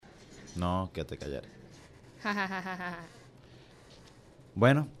No, que te callaras. Ja, ja, ja, ja, ja.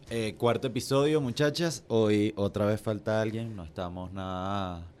 Bueno, cuarto episodio, muchachas. Hoy otra vez falta alguien. No estamos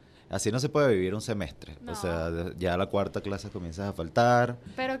nada... Así no se puede vivir un semestre. No. O sea, ya la cuarta clase comienza a faltar.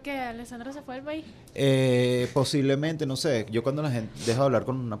 ¿Pero qué? ¿Alessandro se fue del país? Posiblemente, no sé. Yo cuando la gente deja de hablar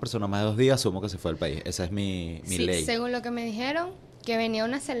con una persona más de 2 días, asumo que se fue del país. Esa es mi Sí, ley. según lo que me dijeron, que venía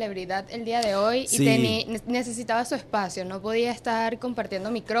una celebridad el día de hoy Sí. y necesitaba su espacio, no podía estar compartiendo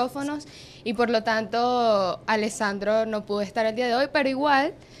micrófonos y por lo tanto Alessandro no pudo estar el día de hoy, pero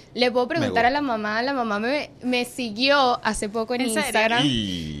igual le puedo preguntar a la mamá me siguió hace poco en ¿En serio? Instagram.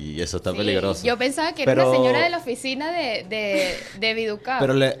 Y eso está Sí, peligroso. yo pensaba que era Pero- una señora de la oficina de Viducap.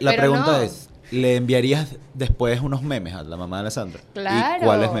 Pero la pero pregunta no. es, ¿le enviarías después unos memes a la mamá de Alessandra? Claro. ¿Y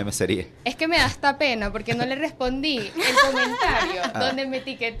cuáles memes serían? Es que me da hasta pena porque no le respondí el comentario donde me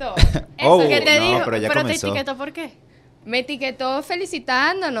etiquetó. Oh, ¿Qué te no, dijo? pero ya te comenzó. etiquetó ¿por qué? Me etiquetó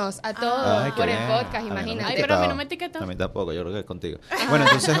felicitándonos a todos Ay, por qué el bien. podcast, A mí no me imagínate. Ay, pero a mí no me etiquetó. A mí tampoco, yo creo que es contigo. Bueno,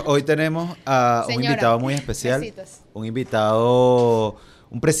 entonces hoy tenemos a un Señora, invitado muy especial. besitos. Un invitado,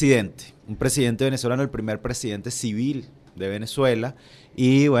 un presidente venezolano, el primer presidente civil de Venezuela.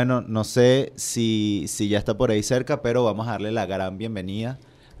 Y bueno, no sé si ya está por ahí cerca, pero vamos a darle la gran bienvenida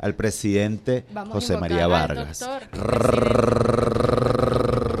al presidente Vamos a José invocar María al Vargas.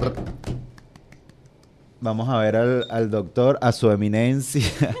 Vamos a ver al doctor, a su eminencia,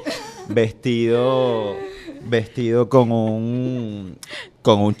 vestido con un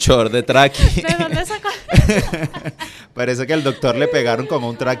short de traqui. ¿De dónde sacó? Parece que al doctor le pegaron con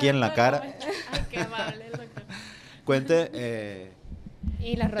un traqui en la cara. Ay, qué amable el doctor. Cuente,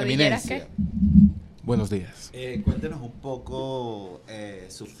 ¿Y las rodilleras eminencia, qué? Buenos días. Cuéntenos un poco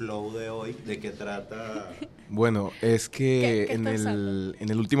su flow de hoy, de qué trata. Bueno, es que ¿Qué en está en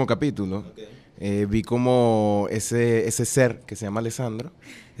el último capítulo Ok. vi como ese ser que se llama Alessandro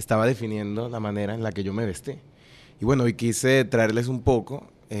estaba definiendo la manera en la que yo me vestí. Y bueno, hoy quise traerles un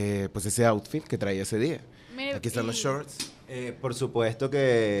poco pues ese outfit que traía ese día. Mire, Aquí están los y- shorts. Por supuesto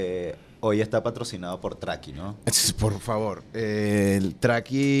que hoy está patrocinado por Traqui, ¿no? Por favor, el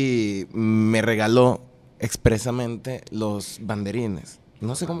Traki me regaló expresamente los banderines.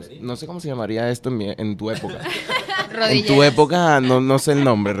 No sé cómo se llamaría esto en tu época. En Rodilleras. tu época no sé el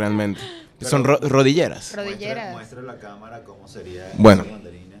nombre realmente. Pero- Son rodilleras. Rodilleras. Muestra la cámara cómo sería. Bueno. esos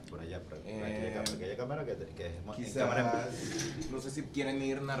banderines por allá, por aquella cámara que es en cámara. No sé si quieren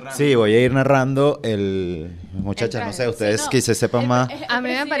ir narrando. Sí, voy a ir narrando muchachas, El no sé, traje. ustedes Sí, no, quizás sepan el- más. el A mí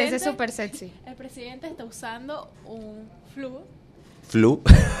me parece presidente- súper sexy. El presidente está usando un flu. Flu.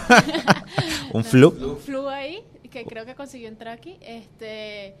 Un flu. Un flu ahí, que creo que consiguió en Traki.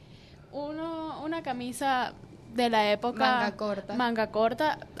 Una camisa de la época. Manga corta. Manga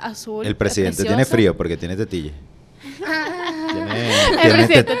corta, azul. El presidente tiene preciosa. frío porque tiene tetilla. El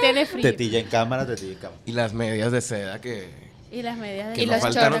presidente tiene frío. Tetilla en cámara, tetilla en cámara. Y las medias de seda que Y las medias de Y no los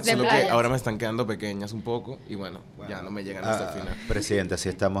faltaron, shorts de solo que playa. ahora me están quedando pequeñas un poco. Y bueno, ya no me llegan hasta el final. Presidente, así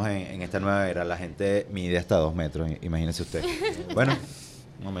estamos en esta nueva era. La gente mide hasta 2 metros, imagínense usted. Bueno,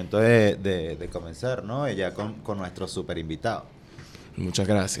 momento de comenzar, ¿no? Ya con nuestro super invitado. Muchas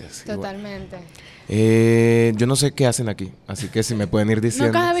gracias. Y bueno, Totalmente. yo no sé qué hacen aquí, así que si me pueden ir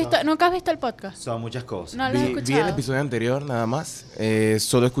diciendo. ¿Nunca has visto el podcast? Son muchas cosas. No lo has Vi el escuchado. episodio anterior nada más.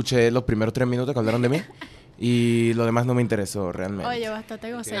 Solo escuché los primeros 3 minutos que hablaron de mí. Y lo demás no me interesó realmente. Oye,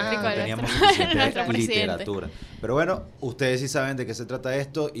 bastante Porque egocéntrico. no el teníamos nuestro- suficiente nuestro presidente. literatura. Pero bueno, ustedes sí saben de qué se trata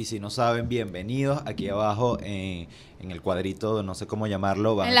esto y si no saben, bienvenidos. Aquí abajo en el cuadrito, no sé cómo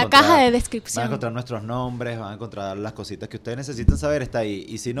llamarlo, van En a la encontrar- caja de Van a descripción. encontrar nuestros nombres, van a encontrar las cositas que ustedes necesitan saber, está ahí.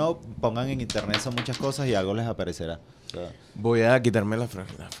 Y si no, pongan en internet, son muchas cosas y algo les aparecerá. O sea, Voy a quitarme la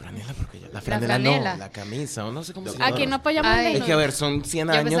franela porque ya. La franela franela. no, la camisa, o no sé cómo se Doctor. llama. Aquí no apoyamos Ay. el Es que a ver, son 100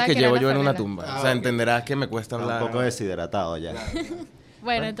 Yo años pensaba que que era llevo la yo en una franela. tumba. Ah, O sea, ok. entenderás que me cuesta está hablar. un poco deshidratado ya.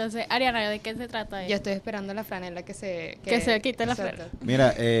 Bueno, entonces, Ariana, ¿de qué se trata? Yo estoy esperando la franela que se quite la exacto. franela.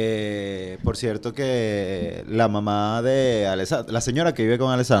 Mira, por cierto que la mamá de Alessandro, la señora que vive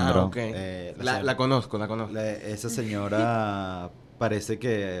con Alessandro, Ah, ok. La conozco. esa señora parece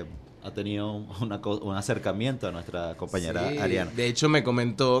que ha tenido un acercamiento a nuestra compañera Sí, Ariana. De hecho, me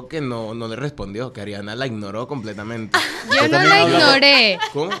comentó que no le respondió, que Ariana la ignoró completamente. Yo no también la habla- ignoré.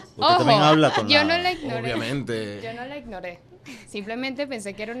 ¿Cómo? Usted también habla con yo la... no la ignoré. Obviamente. Yo no la ignoré. Simplemente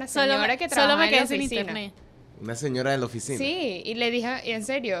pensé que era una Solo señora me, que solo trabajaba me en la quedé sin oficina. internet. Una señora de la oficina. Sí, y le dije, y en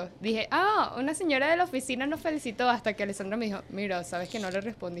serio, dije, una señora de la oficina nos felicitó hasta que Alessandra me dijo, mira, sabes que no le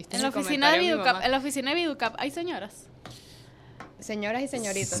respondiste En la el oficina de comentario a mi Viducap, mamá". en la oficina de Viducap hay señoras. Señoras y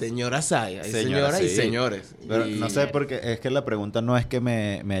señoritos. Señoras hay Señoras, señoras y sí. señores. Pero Y- no sé, porque es que la pregunta no es que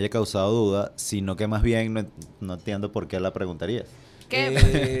me haya causado duda, sino que más bien no entiendo por qué la preguntarías.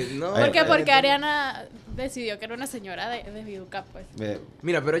 ¿Qué? No, ¿Por qué? Porque Ariana decidió que era una señora de Viduca, pues.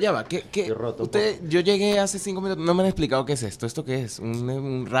 Mira, pero ya va. Estoy roto, Yo llegué hace 5 minutos, no me han explicado qué es esto. ¿Esto qué es?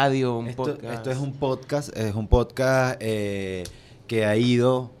 ¿Un radio, un podcast? Esto es un podcast que ha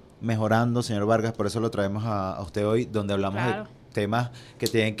ido mejorando, señor Vargas, por eso lo traemos a usted hoy, donde hablamos Claro. de temas que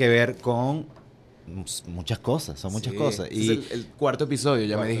tienen que ver con muchas cosas, son muchas Sí, cosas. este Y es el cuarto episodio,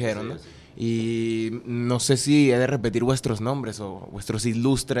 ya me Cuarto dijeron, ¿no? episodio, sí. Y no sé si he de repetir vuestros nombres o vuestros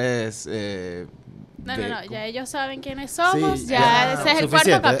ilustres. No, de- ya ellos saben quiénes somos, Sí, ya ya, ese es el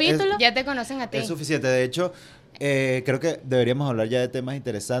suficiente, cuarto capítulo. Ya te conocen a ti. es suficiente. De hecho, creo que deberíamos hablar ya de temas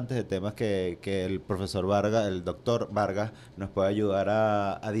interesantes, de temas que el profesor Vargas, el doctor Vargas, nos puede ayudar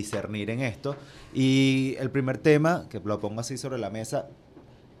a discernir en esto. Y el primer tema, que lo pongo así sobre la mesa,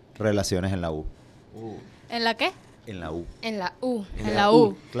 relaciones en la U. ¿En la qué? En la U. En la U. En la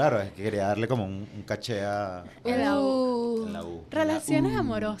U. Claro, es que quería darle como un caché a En la U. en la U. Relaciones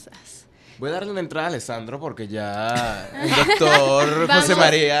amorosas. Voy a darle una entrada a Alessandro porque ya el doctor Vamos. José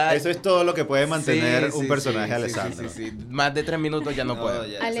María. Eso es todo lo que puede mantener Sí, un sí, personaje sí, Alessandro. sí, sí. Más de 3 minutos ya no puedo.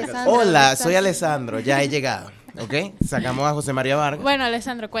 ya, Alessandro. Hola, ¿estás? soy Alessandro, ya he llegado. ¿Ok? Sacamos a José María Vargas. Bueno,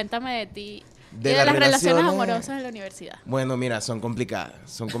 Alessandro, cuéntame de ti De y de las las relaciones relaciones- amorosas en la universidad. Bueno, mira, son complicadas.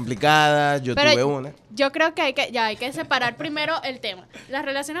 Son complicadas. Yo Pero tuve una. yo creo que hay que separar primero el tema. Las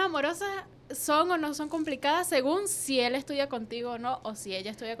relaciones amorosas son o no son complicadas según si él estudia contigo o no, o si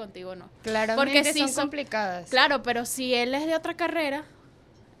ella estudia contigo o no. Claramente Porque sí son son- complicadas. Claro, pero si él es de otra carrera,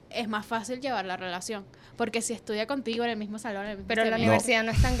 es más fácil llevar la relación. Porque si estudia contigo en el mismo salón, en el mismo Pero la semestre- universidad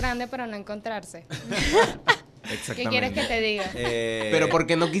no es tan grande para no encontrarse. ¿Qué Exactamente. quieres que te diga? Pero ¿por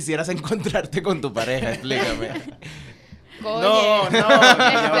qué no quisieras encontrarte con tu pareja? Explícame. Oye. No, ya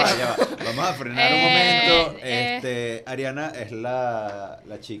va. Vamos a frenar un momento. eh. Ariana es la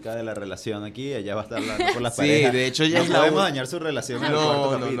chica de la relación aquí. Ella va a estar hablando por las Sí, parejas. de hecho, ella no es la podemos un- dañar su relación en el No,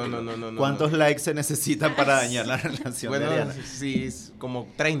 cuarto no, capítulo. no, ¿Cuántos likes se necesitan para dañar la relación de Bueno, Ariana? sí, es como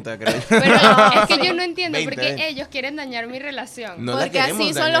 30, creo. Pero es que yo no entiendo 20, por qué 20. ellos quieren dañar mi relación. No la Porque así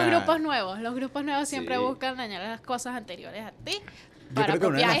queremos son los dañar. grupos nuevos. Los grupos nuevos siempre Sí. buscan dañar las cosas anteriores a ti. Yo Para creo que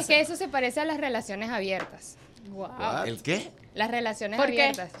una de las- Es que eso se parece a las relaciones abiertas. Wow. ¿El qué? Las relaciones ¿Por qué?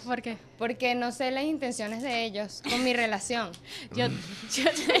 abiertas. ¿Por qué? Porque no sé las intenciones de ellos con mi relación. Yo,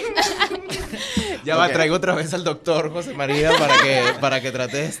 Ya va, Ok. traigo otra vez al doctor José María para que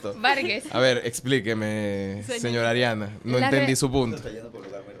trate esto. Vargas. A ver, explíqueme, señora Ariana. No La entendí re- su punto. Está yendo por un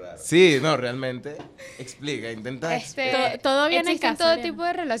lugar muy raro. Sí, no, realmente. Explica, intenta. Todo bien en existen casa, todo Ariana. tipo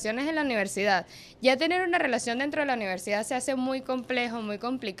de relaciones en la universidad. Ya tener una relación dentro de la universidad se hace muy complejo, muy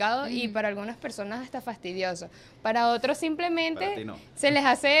complicado y para algunas personas hasta fastidioso. Para otros simplemente Para ti no. se les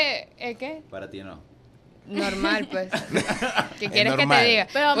hace ¿qué? Para ti no. Normal, pues. ¿Qué Es quieres que normal. te diga?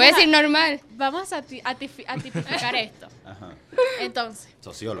 Pero vamos Voy a a- decir normal. vamos a tipificar esto. Ajá. Entonces,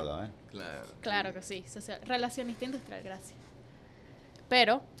 Socióloga, ¿eh? Claro. claro que sí, relacionista industrial, gracias.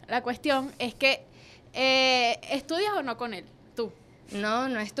 Pero la cuestión es que ¿estudias o no con él? Tú. No,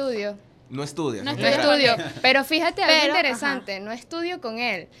 no estudio. No estudia. No No Pero- estudio. Pero fíjate algo Pero, interesante, no estudio con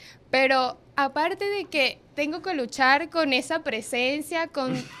él. Pero aparte de que tengo que luchar con esa presencia,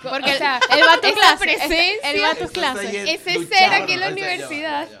 Porque o sea, él va a tu esa clase. presencia, Él va a tus Eso clases. está ese luchar, ser aquí en la o sea, ya va,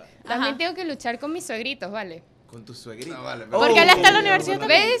 universidad. ya va. También Ajá. tengo que luchar con mis suegritos, ¿vale? Con tu suegrita. vale, Porque él está en la universidad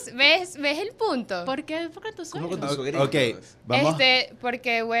también. ¿Ves el punto? ¿Por qué? Porque tú ¿Cómo con tu suegro. suegrita? Ok, vamos.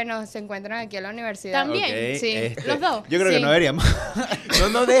 Porque bueno, se encuentran aquí en la universidad. También. Ok, Sí, los dos. Yo creo que Sí. no deberíamos.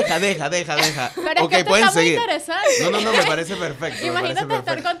 No, deja. Pero Ok, es que esto pueden está muy seguir. interesante. No, me parece perfecto. me parece Imagínate estar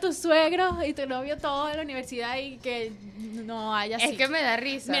perfecto. con tus suegros y tu novio todo en la universidad y que no haya así. Es que me da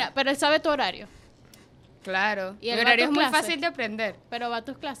risa. Mira, pero él sabe tu horario, claro. ¿Y Mi él va a horario es tus muy clases? fácil de aprender. pero va a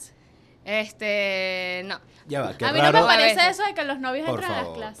tus clases. No. Ya va, qué A mí raro. no me A parece veces. eso de que los novios Por entran a las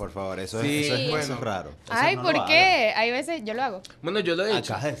favor, clases. por favor, eso, Sí, eso es bueno. raro. Eso Ay, no ¿por lo qué? Hay veces yo lo hago. Bueno, yo lo he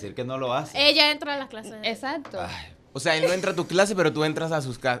hecho. Acabas de decir que no lo hace. Ella entra a las clases. Exacto. Ay, O sea, él no entra a tu clase, pero tú entras a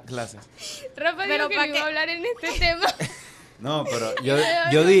sus clases. Rafa Pero dijo que ¿pa' no iba qué? a hablar en este tema. no, pero Me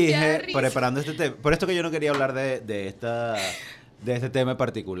da yo demasiada dije, risa. preparando este tema, por esto que yo no quería hablar de este tema en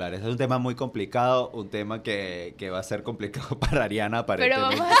particular. Este es un tema muy complicado, un tema que va a ser complicado para Ariana Pero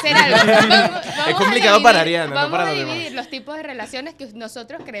aparentemente. vamos a hacer algo. Vamos Es a complicado dividir- para Ariana, no Vamos para a los demás. dividir los tipos de relaciones que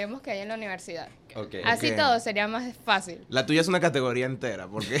nosotros creemos que hay en la universidad. Ok. Así Ok. todo sería más fácil. La tuya es una categoría entera,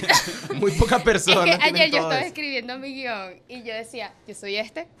 porque muy pocas personas Es que tienen ayer yo todo estaba eso. escribiendo mi guión y yo decía, yo soy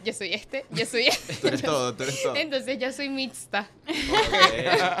este, yo soy este, yo soy este. Tú eres todo, tú eres todo. Entonces yo soy mixta.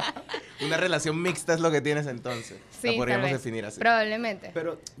 Una relación mixta es lo que tienes entonces. Sí, La podríamos tal vez. definir así. Probablemente.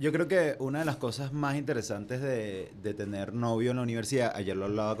 Pero yo creo que una de las cosas más interesantes de tener novio en la universidad, ayer lo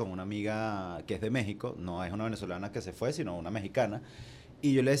hablaba con una amiga que es de México, no es una venezolana que se fue, sino una mexicana,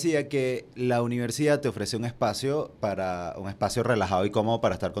 y yo le decía que la universidad te ofrece un espacio relajado y cómodo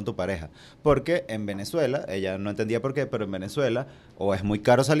para estar con tu pareja, porque en Venezuela, ella no entendía por qué, pero en Venezuela o es muy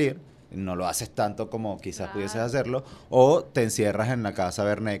caro salir, no lo haces tanto como quizás pudieses hacerlo, o te encierras en la casa a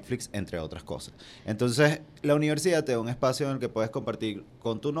ver Netflix, entre otras cosas. Entonces, la universidad te da un espacio en el que puedes compartir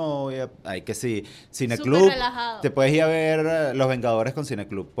con tu novia, hay que sí, Cineclub, Súper relajado. te puedes ir a ver Los Vengadores con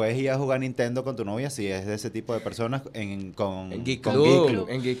Cineclub, puedes ir a jugar Nintendo con tu novia, si es de ese tipo de personas, En Geek con Club. Geek Club.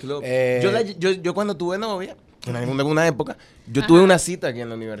 En Geek Club. Eh, Yo cuando tuve novia, en alguna época, yo tuve una cita aquí en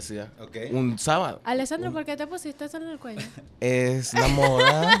la universidad. Ok. Un sábado. Alessandro, ¿por qué te pusiste eso en el cuello? Es la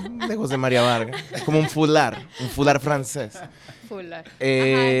moda de José María Vargas. Es como un foulard francés. Fular.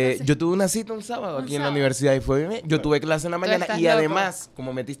 entonces- Yo tuve una cita un sábado Un aquí en la sábado. universidad y fue bien. Yo tuve clase en la mañana estás y loco. además,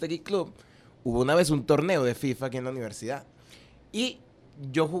 como metiste Geek Club, hubo una vez un torneo de FIFA aquí en la universidad. Y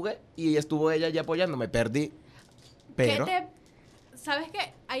yo jugué y estuvo ella ya apoyándome. Perdí, pero... ¿Sabes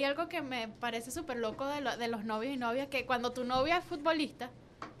qué? Hay algo que me parece súper loco de los novios y novias, que cuando tu novia es futbolista,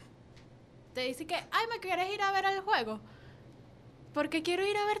 te dice que, ay, ¿me quieres ir a ver el juego? Porque quiero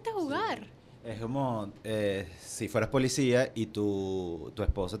ir a verte jugar. Es como si fueras policía y tu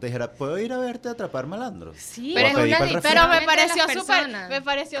esposa te dijera, ¿puedo ir a verte a atrapar malandros? Sí, Pero O es pedir una pa'l refri. pero diferencia. me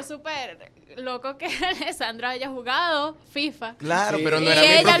pareció súper loco que Alessandra haya jugado FIFA. Claro, Sí. pero no Y era mi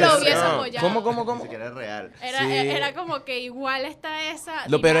ella lo profesión. hubiese apoyado. ¿Cómo? Ni siquiera es real. Sí. Era como que igual está esa...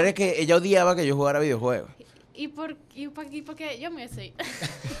 Lo peor dinámica. era que ella odiaba que yo jugara videojuegos. ¿Y por qué yo me sé?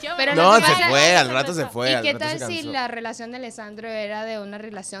 Pero No, lo que se pasa- fue, al rato se fue. ¿Y al qué rato se tal si cansó. la relación de Alessandro era de una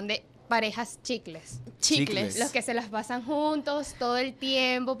relación de parejas chicles? Chicles. Los que se las pasan juntos todo el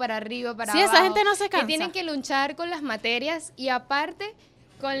tiempo, para arriba, para Sí, abajo. esa gente no se cansa. Que tienen que luchar con las materias y aparte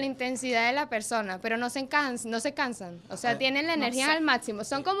con la intensidad de la persona, pero no se cansan. O sea, tienen la no energía sé. al máximo.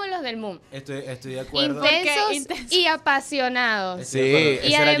 Son como los del Moon. Estoy de acuerdo. Intensos Intensos. y apasionados. Sí, Y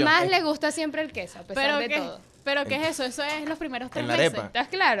ese era yo. además le gusta siempre el queso, a pesar de todo. Pero ¿qué es eso? Eso es los primeros 3 En la meses. arepa. ¿Estás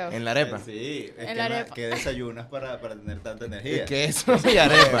claro? En la arepa. Sí, es En que, la arepa. que desayunas para tener tanta energía. ¿Qué es eso? Y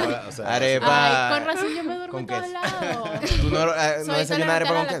arepa. O sea, Arepa. Ay, con razón yo me duermo con en todos queso. lados. ¿Tú no Soy desayunas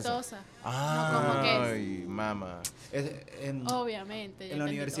arepa con intolerante a la queso? lactosa. Ay, No como queso. mamá. Obviamente. ya En la entendí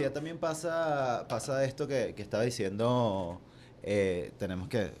universidad todo. también pasa esto que estaba diciendo, tenemos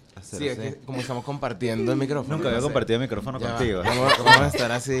que hacer Sí, es así. que como estamos compartiendo el micrófono. Nunca había no sé. compartido el micrófono Ya va. contigo. Vamos a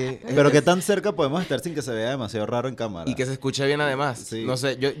estar así. Pero qué tan cerca podemos estar sin que se vea demasiado raro en cámara. Y que se escuche bien además. Sí. No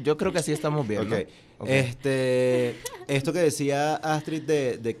sé, yo creo que así estamos bien, ¿no? Ok. Ok. Esto que decía Astrid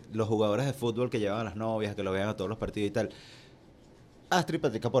de los jugadores de fútbol que llevan a las novias, que lo vean a todos los partidos y tal. Astrid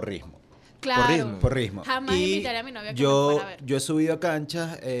practica porrismo. Claro. Porrismo. Jamás Y invitaré a mi novia a que me yo, fuera a ver. yo he subido a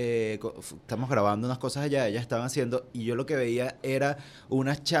canchas, estamos grabando unas cosas allá, ellas estaban haciendo, y yo lo que veía era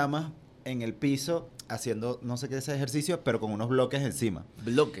unas chamas en el piso haciendo no sé qué ese ejercicio, pero con unos bloques encima.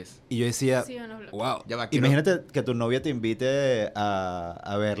 Bloques. Y yo decía, Sí, unos bloques. wow, Ya va, quiero- imagínate que tu novia te invite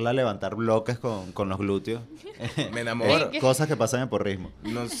a verla levantar bloques con los glúteos. Me enamoro. Cosas que pasan en porrismo.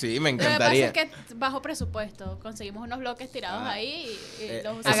 No, sí, me Lo que pasa encantaría. es que bajo presupuesto conseguimos unos bloques tirados ahí y los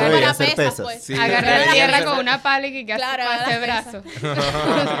eso usamos debería para ser pesas, pesas. pues. Sí. Agarrar la debería tierra ser- con una pala y que Claro, pase el agarrar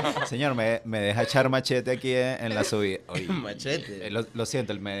brazo. Señor, me deja echar machete aquí en la subida. Oye, Machete. lo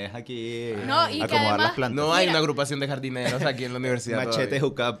siento, él me deja aquí No, y que acomodar las además- plantas. No hay Mira. una agrupación de jardineros aquí en la universidad. Machete todavía.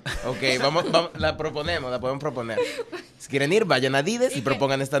 hookup. Ok, vamos, la proponemos, la podemos proponer. Si quieren ir, vayan a Dides y, ¿Y qué?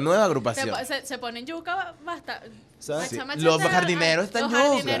 propongan esta nueva agrupación. Se ponen yuca, basta. ¿Sabes? Macha, Sí. macha, Los macha, jardineros están los yuca.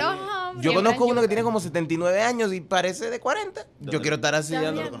 jardineros, Yo Siempre conozco en uno que yuca. tiene como 79 años y parece de 40. Yo ¿Dónde? quiero estar así.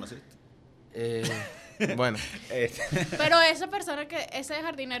 También. ¿Dónde dando- lo conociste? Bueno, Pero esa persona ese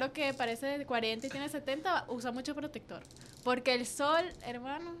jardinero que parece de 40 y tiene 70 usa mucho protector. Porque el sol,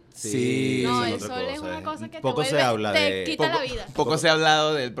 hermano. sí. No, eso el es otra sol es cosa, una cosa que poco te se vuelve, habla te de- quita poco, la vida. poco se ha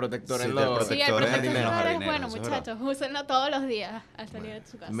hablado del protector Sí, en del los Sí, el protector en protector los solar es jardineros, bueno, eso es verdad. muchachos. Úsenlo todos los días al salir de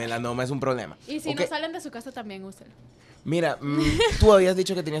su casa. melanoma es un problema. Y si Ok, no salen de su casa, también úsenlo. Mira, tú habías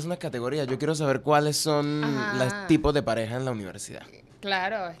dicho que tenías unas categorías. Yo quiero saber cuáles son Ajá. los tipos de pareja en la universidad.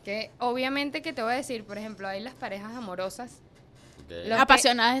 Claro, es que obviamente que te voy a decir, por ejemplo, hay las parejas amorosas. Los que-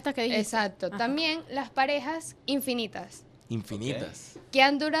 Apasionadas estas que dijiste. Exacto. Ajá. También las parejas infinitas, Infinitas. que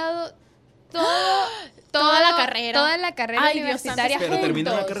han durado todo toda la carrera. Toda la carrera Ay, Dios universitaria santo, Pero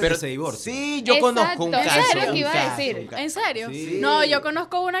termina la juntos. carrera y se divorcia. Sí, yo Exacto, conozco un eso caso. era lo que un iba a caso, decir. un caso. ¿En serio? Sí. No, yo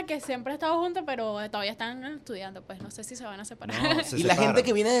conozco una que siempre ha estado junta, pero todavía están estudiando, pues no sé si se van a separar. No, se Y la separan. gente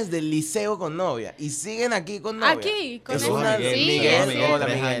que viene desde el liceo con novia y siguen aquí con novia. Aquí, con es esa. una Miguel, Sí. Miguel, Miguel, hola,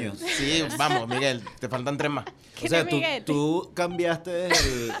 3 Miguel. años. Sí, vamos, Miguel, te faltan 3 más. O sea, ¿Quién es Miguel? tú cambiaste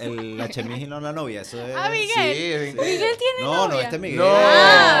la chemise y no la novia. Eso es... Ah, Miguel. Sí, Miguel tiene No, novia. este Miguel. No,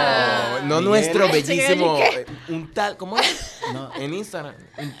 Ah. no Miguel. nuestro Ay, bellísimo, Miguel, un tal, ¿cómo es? No. En Instagram,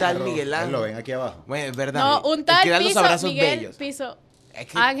 un tal Claro, Miguel Ángel. Lo ven aquí abajo. Bueno, es verdad. No, un el tal que da los piso, abrazos Miguel bellos. piso. Es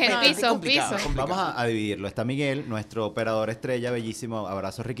que Ángel, es piso, complicado, piso. es complicado. Vamos a dividirlo. Está Miguel, nuestro operador estrella, bellísimo,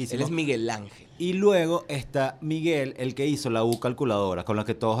 abrazos Él riquísimos. es Miguel Ángel. Y luego está Miguel, el que hizo la U calculadora, con la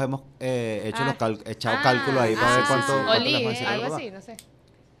que todos hemos hecho echado cálculo ahí para ver cuánto le Oli, vamos a decir a algo los así, papás. no sé.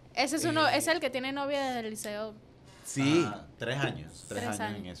 Ese es uno, es el que tiene novia desde el liceo. Sí. 3 años. 3 3 años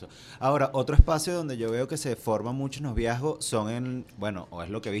en años. eso. Ahora, otro espacio donde yo veo que se forman muchos noviazgos son en, bueno, o es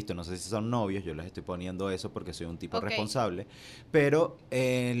lo que he visto, no sé si son novios, yo les estoy poniendo eso porque soy un tipo Ok. responsable, pero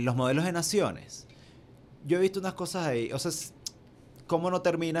en los modelos de naciones, yo he visto unas cosas ahí, o sea, ¿cómo no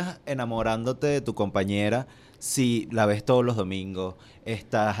terminas enamorándote de tu compañera si la ves todos los domingos,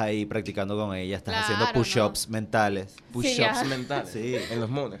 estás ahí practicando con ella, estás haciendo Claro, push-ups mentales? Push-ups ya. mentales. Sí. En los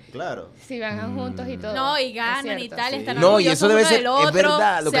mones. Claro. Si van juntos y todo. No, y Es ganan y cierto. tal, Sí. están No, y orgullosos eso debe uno ser- del es otro,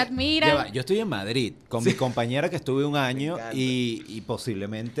 verdad, lo se que- admiran. Ya va, yo estoy en Madrid con mi compañera que estuve un año encanta. y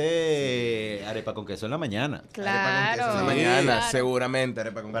posiblemente arepa con queso en la mañana. Claro. Esa Sí. mañana, Claro. seguramente.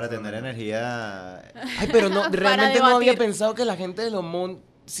 arepa con Para queso. tener energía. Ay, pero no, Para realmente no había debatir. pensado que la gente de los Moon,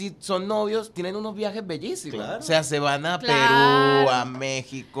 si son novios, tienen unos viajes bellísimos. Claro. O sea, se van a Claro. Perú, a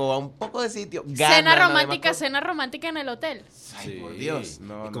México, a un poco de sitio. Cena romántica en el hotel. Ay, por Dios.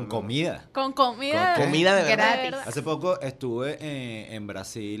 No, y no, con no. comida. Con comida. Con comida de verdad. Gratis. Hace poco estuve en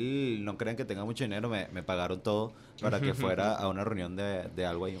Brasil, no crean que tenga mucho dinero, me pagaron todo para que fuera a una reunión de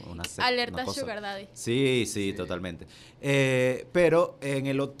algo ahí, una Alerta una cosa. Sugar Daddy. Sí, sí, totalmente. Pero en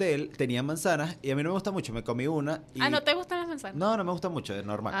el hotel tenían manzanas y a mí no me gusta mucho, me comí una y... Ah, ¿no te gustan las manzanas? No, no me gusta mucho, es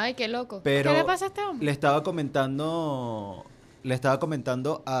normal. Ay, qué loco. Pero ¿Qué le pasa a este hombre? le estaba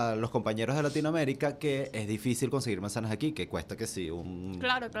comentando a los compañeros de Latinoamérica que es difícil conseguir manzanas aquí, que cuesta que sí,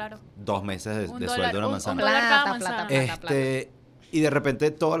 Claro, claro. 2 meses de Un sueldo dólar, de una un manzana. dólar cada Plata, manzana. plata, plata. Y de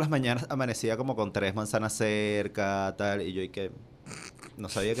repente todas las mañanas amanecía como con 3 manzanas cerca, tal, y yo y que no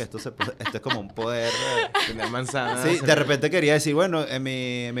sabía que esto es como un poder. Tener manzanas. Sí, de repente quería decir, bueno, en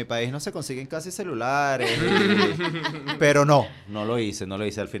mi país no se consiguen casi celulares, pero no lo hice,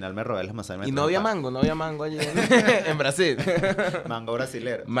 al final me robé las manzanas. Y no había mango allí en Brasil. Mango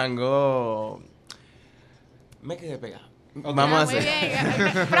brasilero. Mango. Me quedé pegado. Ok. Vamos a Muy hacer.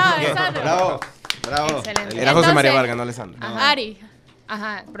 bien. Bravo, Alessandro. Bravo. Excelente. Era José María Entonces- Vargas, no Alessandro. Ari.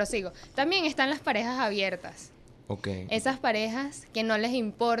 Ajá, prosigo. También están las parejas abiertas. Ok. Esas parejas que no les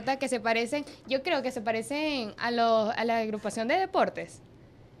importa, que se parecen, yo creo que se parecen a la agrupación de deportes.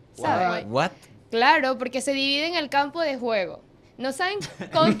 ¿Sabes? What? Claro, porque se dividen el campo de juego. No saben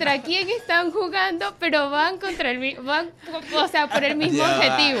contra quién están jugando, pero van contra o sea, por el mismo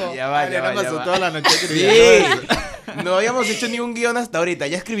objetivo. Ya va, ya va, pasó ya va. toda la noche Sí. escribiendo eso. No habíamos hecho ni un guión hasta ahorita.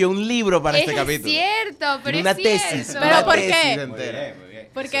 Ya escribió un libro para este capítulo. Es cierto, pero Una es tesis. cierto. Pero una ¿por tesis qué? entera. Muy bien.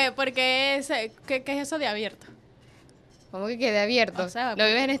 Porque ¿qué es eso de abierto? ¿Cómo que quede abierto? O sea, ¿Lo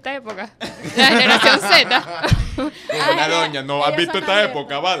vives en esta época? La generación Z. Una doña, no has Ellos visto son esta abiertos.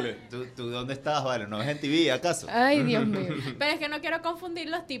 época, ¿vale? ¿Tú dónde estás, vale? ¿No ves en TV acaso? Ay, Dios mío. Pero es que no quiero confundir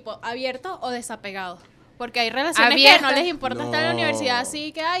los tipos abiertos o desapegados. Porque hay relaciones Abiertas. que no les importa estar en la No. universidad,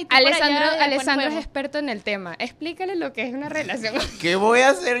 así que ay, tú por allá, Alessandro, y después Alessandro nos es vemos. experto en el tema. Explícale lo que es una relación. ¿Qué voy a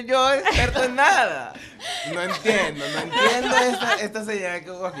hacer yo experto en nada? No entiendo esta señal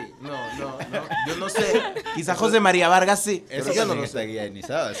que hubo aquí. No, yo no sé. Quizás José María Vargas sí. Eso Pero yo no lo está sé.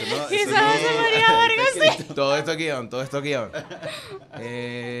 guionizado. Eso no, Quizás eso no- José María Vargas sí. Todo esto guión.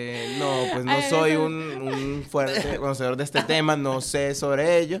 No, pues no Ay, soy no. un fuerte conocedor de este tema, no sé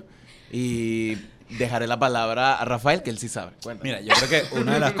sobre ello. Y dejaré la palabra a Rafael, que él sí sabe. Cuéntame. Mira, yo creo que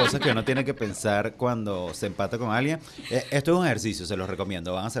una de las cosas que uno tiene que pensar cuando se empata con alguien, esto es un ejercicio, se los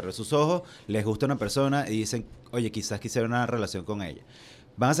recomiendo. Van a cerrar sus ojos, les gusta una persona y dicen, oye, quizás quisiera una relación con ella.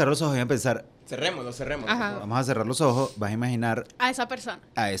 Van a cerrar los ojos y van a pensar, Cerrémoslo. Ajá. vamos a cerrar los ojos, vas a imaginar A esa persona.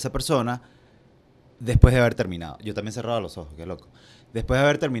 a esa persona después de haber terminado. Yo también cerraba los ojos, qué loco. Después de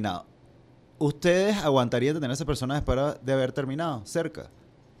haber terminado. ¿Ustedes aguantarían tener a esa persona después de haber terminado? Cerca.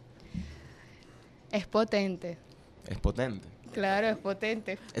 Es potente. Es potente. Claro, es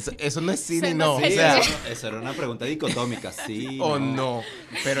potente. Eso no es sí Se ni me no. O hace- sea, Esa era una pregunta dicotómica, sí. o no.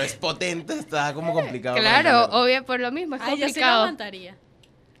 Pero es potente, está como complicado. para Claro, entenderlo. obvio, por lo mismo, es Ay, yo sí lo complicado. aguantaría.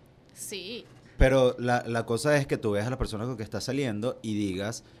 Sí. Pero la cosa es que tú veas a la persona con que estás saliendo y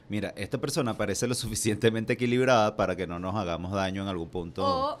digas, mira, esta persona parece lo suficientemente equilibrada para que no nos hagamos daño en algún punto.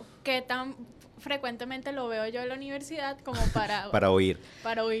 O qué tan frecuentemente lo veo yo en la universidad como para... Para oír.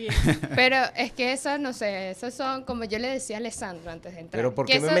 Para oír. Pero es que eso, no sé, esos son, como yo le decía a Alessandro antes de entrar. Pero ¿por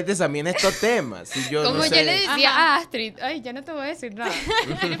que qué me eso- metes a mí en estos temas? Si yo Como no yo sé. le decía Ajá. a Astrid, ay, ya no te voy a decir nada,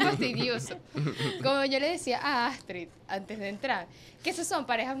 eres fastidioso. Como yo le decía a Astrid antes de entrar, que esos son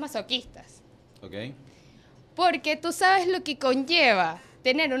parejas masoquistas. ¿Ok? Porque tú sabes lo que conlleva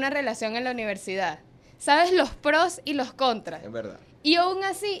tener una relación en la universidad. Sabes los pros y los contras. Es verdad. Y aún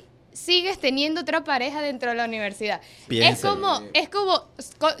así sigues teniendo otra pareja dentro de la universidad. Piensa.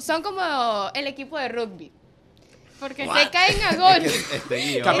 Son como el equipo de rugby. Porque Se caen a golpes. Este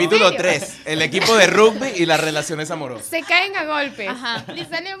guión. Capítulo serio? 3. El equipo de rugby y las relaciones amorosas. Se caen a golpes. Ajá. Le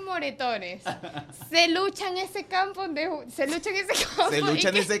salen moretones. Se luchan ese campo. Se luchan ese campo. Se y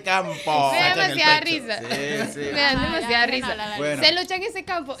luchan que- en ese campo. Me da Sacan el demasiada pecho. risa. Sí, sí. Me dan Ajá, demasiada la risa. arena, la Bueno. Se luchan en ese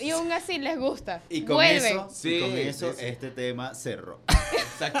campo y aún así les gusta. Y con Vuelven. eso, Sí, y con eso sí, sí. este tema cerró.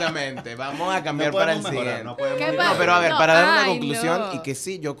 Exactamente. Vamos a cambiar No para el podemos mejorar, siguiente. no podemos ¿Qué mejorar. No, pero a ver, No, para dar una ay, conclusión no. y que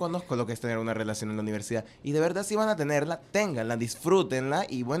sí, yo conozco lo que es tener una relación en la universidad y de verdad si van a tenerla, ténganla, disfrútenla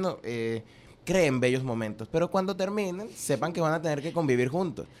y bueno, creen bellos momentos, pero cuando terminen, sepan que van a tener que convivir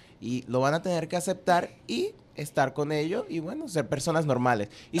juntos y lo van a tener que aceptar y estar con ellos y bueno, ser personas normales.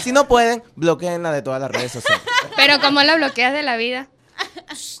 Y si no pueden, bloqueenla de todas las redes sociales. Pero ¿cómo la bloqueas de la vida?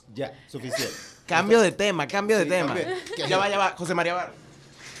 Ya, suficiente. Cambio de tema, cambio de Sí, tema. cambio. Ya va, José María Bar.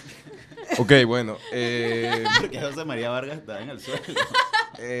 Ok, bueno, Porque José María Vargas está en el suelo.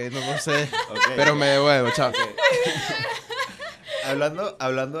 no sé, Ok. pero me devuelvo, chao.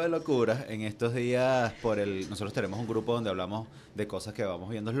 Hablando de locuras, en estos días nosotros tenemos un grupo donde hablamos de cosas que vamos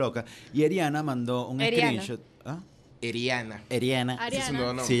viendo locas y Eriana mandó un Eriana. screenshot. ¿Ah? Eriana. Eriana. Ariana. Ese es un nuevo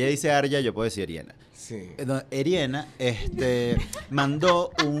nombre. Si ella dice Arya, yo puedo decir Eriana. Sí. No, Eriana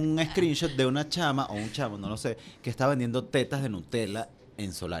mandó un screenshot de una chama o un chamo, no lo sé, que está vendiendo tetas de Nutella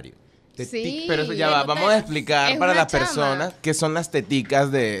en Solario. Sí. Pero eso ya de va, Nutella. vamos a explicar Es para una las chama. personas qué son las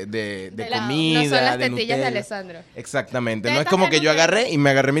teticas de la- comida, No son las de tetillas de Nutella. Alessandro. Exactamente, no es Tetas como de que yo Nutella. agarré y me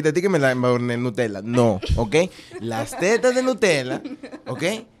agarré mi tetica y me la embarné en Nutella. No, ¿ok? Las tetas de Nutella, ¿ok?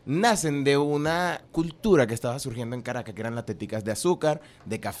 Nacen de una cultura que estaba surgiendo en Caracas, que eran las teticas de azúcar,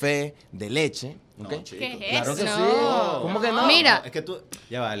 de café, de leche, ¿ok? No, chico, ¿Qué es claro que eso? sí. No. ¿Cómo que no? Mira. Es que tú,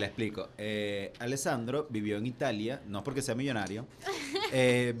 ya va, le explico. Alessandro vivió en Italia, no porque sea millonario,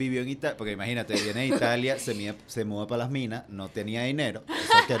 vivió en Italia, porque imagínate, viene de Italia, se muda para las minas, no tenía dinero.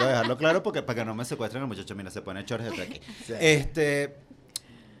 Eso quiero dejarlo claro porque para que no me secuestren los muchachos, mira, se pone chores de aquí. Sí.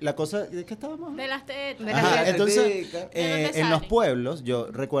 La cosa, ¿de qué estábamos? De las tetas. De las Ajá, tetas. entonces, tetica. ¿De dónde en los salen? pueblos, yo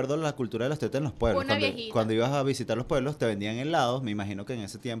recuerdo la cultura de las tetas en los pueblos. Una Cuando, viejita. cuando ibas a visitar los pueblos, te vendían helados. Me imagino que en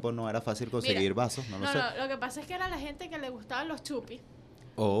ese tiempo no era fácil conseguir Mira, vasos, no lo sé. No, lo que pasa es que era la gente que le gustaban los chupis.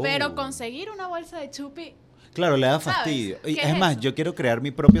 Oh. Pero conseguir una bolsa de chupi, Claro, le da ¿Sabes? fastidio. Y ¿Qué es es más, eso? yo quiero crear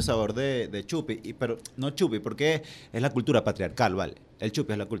mi propio sabor de chupi, pero no chupi, porque es la cultura patriarcal, ¿vale? El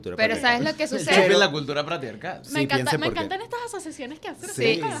chupi es la cultura Pero patriarcal. ¿sabes lo que El chupi sucede? es la cultura patriarcal. Sí, me piense por qué. encantan estas asociaciones que hacen.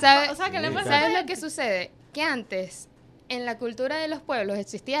 Sí. ¿Sabes? O sea, ¿qué le Sí, pasa? ¿Sabes lo que sucede? Que antes, en la cultura de los pueblos,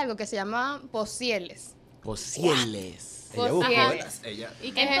 existía algo que se llamaban posieles. Posieles. Ella buscó, Ajá. ella.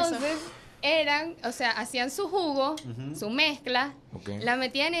 ¿Y qué es eso? Entonces, hacían su jugo, Ujú. su mezcla, Ok. la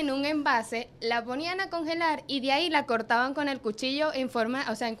metían en un envase, la ponían a congelar y de ahí la cortaban con el cuchillo en forma,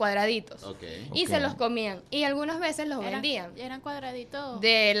 o sea, en cuadraditos. Ok. Y Ok. se los comían. Y algunas veces los Eran- vendían. Eran cuadraditos.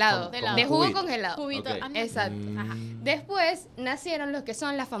 De helado. De helado. De jugo Cubito. congelado. Cubito. Ok. Ah, no. Exacto. Ajá. Después nacieron los que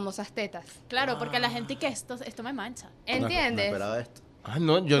son las famosas tetas. Claro, porque la gente que esto me mancha. ¿Entiendes? No esperaba esto. Ah,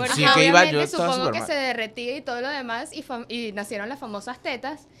 no, yo Porque sí que iba, obviamente yo estaba supongo súper que mal. se derretía y todo lo demás y nacieron las famosas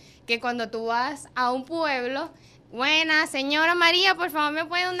tetas que cuando tú vas a un pueblo, buena señora María, por favor me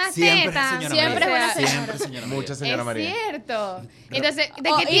puede unas Siempre, tetas. señora Siempre María. es buena Siempre, señora María. Muchas señora Es María. cierto. Entonces, ¿de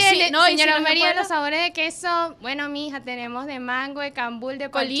Oh, qué y si- tiene, no, y si señora no es en María, pueblo- los sabores de queso? Bueno, mija, tenemos de mango, de cambur,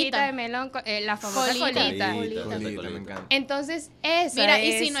 de Colita. colita, de melón, la famosa Colita. colita. Colita. Colita, me encanta. Entonces, eso Mira,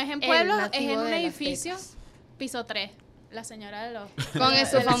 y si no es en el pueblo, es nativo en un de las edificio, tetas. piso 3. La señora de los... Con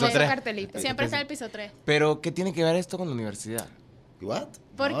su el- famoso tres. cartelito. Siempre está en el piso 3. Pero, ¿qué tiene que ver esto con la universidad? ¿What?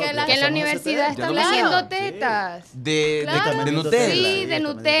 Porque No, la- ya Que en la pasamos ese universidad tema. están Claro. vendiendo Sí. tetas. De Claro. Nutella. Sí, de también,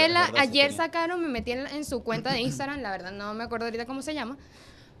 Nutella. es verdad, Ayer sí, tenía. sacaron, me metí en su cuenta de Instagram, la verdad no me acuerdo ahorita cómo se llama.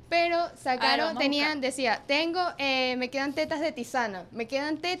 Pero A ver, sacaron, vamos a tenían, buscar. decía, me quedan tetas de tisana, me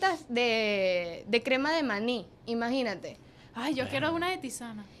quedan tetas de crema de maní, imagínate. Ay, yo quiero una de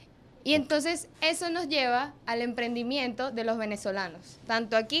tisana. Y entonces eso nos lleva al emprendimiento de los venezolanos,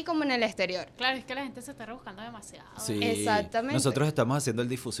 tanto aquí como en el exterior. Claro, es que la gente se está rebuscando demasiado. Sí, Exactamente. nosotros estamos haciendo el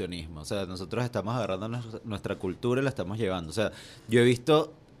difusionismo, o sea, nosotros estamos agarrando nuestra cultura y la estamos llevando. O sea, yo he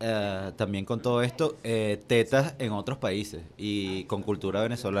visto también con todo esto tetas en otros países y con cultura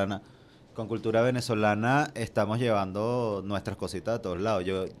venezolana. Con cultura venezolana estamos llevando nuestras cositas a todos lados.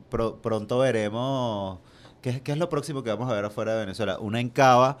 Pronto veremos. ¿Qué es lo próximo que vamos a ver afuera de Venezuela? Una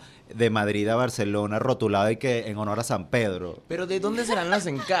encaba de Madrid a Barcelona rotulada y que en honor a San Pedro. Pero ¿de dónde serán las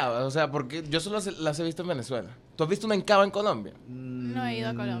encabas? O sea, porque yo solo las he visto en Venezuela. ¿Tú has visto una encaba en Colombia? No he ido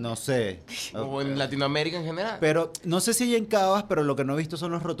a Colombia. No sé. O en Latinoamérica en general. Pero no sé si hay encabas, pero lo que no he visto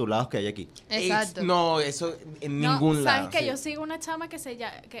son los rotulados que hay aquí. Exacto. No, eso en No, ningún lado. ¿sabes que Sí. yo sigo una chama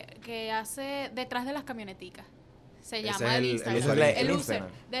que hace detrás de las camioneticas? Se Ese llama es el el Instagram. usuario. el user, Instagram.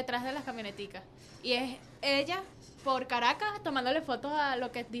 detrás de las camioneticas. Y es ella por Caracas tomándole fotos a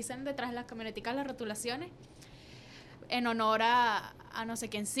lo que dicen detrás de las camioneticas, las rotulaciones, en honor a no sé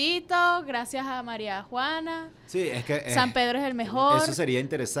quiéncito, gracias a María Juana, Sí, es que San Pedro es el mejor. eso sería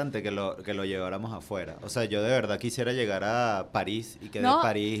interesante que lo lleváramos afuera. O sea, yo de verdad quisiera llegar a París y que de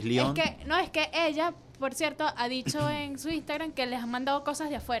París, Lyon. Es que ella, por cierto, ha dicho en su Instagram que les han mandado cosas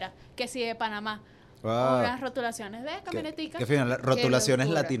de afuera, que sí de Panamá. Unas rotulaciones de camioneticas. Que final, rotulaciones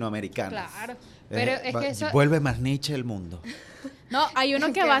locura. latinoamericanas. Claro. Pero es que eso... Vuelve más Nietzsche el mundo. No, hay uno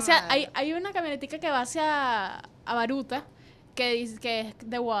que Qué va hacia... mal. Hay una camionetica que va hacia a Baruta, que dice que es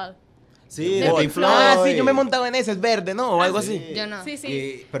The Wall. Sí, De de Pink Pink Floyd. Ah, sí, yo me he montado en ese, es verde, ¿no? O algo Sí. así. Yo no. Sí,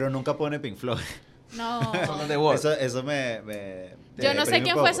 sí. Pero nunca pone Pink Floyd. No. Son los de Wall. Eso me Yo no sé deprime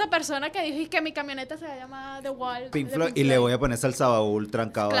quién un fue poco. esa persona que dijo "Y que mi camioneta se llama The Wall". Pink de Floyd, y le voy a poner salsa baúl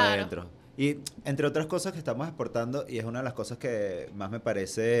trancado Claro. adentro. Y entre otras cosas que estamos exportando, y es una de las cosas que más me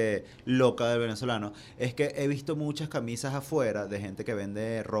parece loca del venezolano, es que he visto muchas camisas afuera de gente que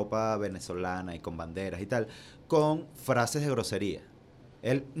vende ropa venezolana y con banderas y tal, con frases de grosería.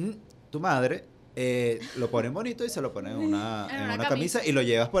 Tu madre, lo ponen bonito y se lo ponen en una camisa y lo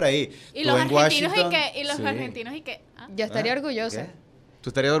llevas por ahí. Y Tú los en argentinos Washington- y los Sí. argentinos y que Yo estaría orgullosa. ¿Qué? Tú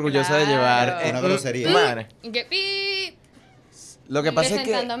estarías orgullosa de llevar Claro. Una grosería. tu madre. Y que pi, Lo que pasa es que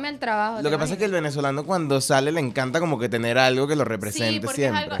presentándome al trabajo. lo que pasa es que el venezolano cuando sale le encanta como que tener algo que lo sí, represente porque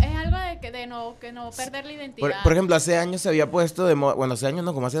siempre. es algo de no perder la identidad. Por ejemplo, hace años se había puesto de moda, bueno, hace años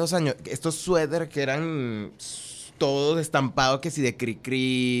no, como hace 2 años, estos suéteres que eran todos estampados, que si de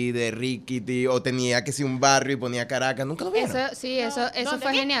Cricri, de Rickety, o tenía que si un barrio y ponía Caracas, ¿nunca lo vieron? Eso, sí, No, eso ¿dónde? fue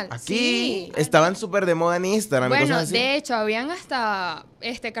 ¿Aquí? genial. Aquí Sí. estaban súper de moda en Instagram y Bueno, cosas así. de hecho, habían hasta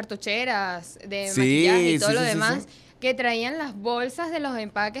cartucheras de Sí, maquillaje y todo sí, lo sí, sí, demás sí. que traían las bolsas de los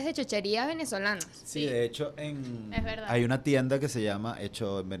empaques de chucherías venezolanas. Sí, de hecho, Es verdad. hay una tienda que se llama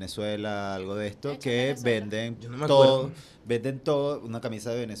Hecho en Venezuela, algo de esto, Hecho en que Venezuela. Yo no me venden acuerdo. todo, una camisa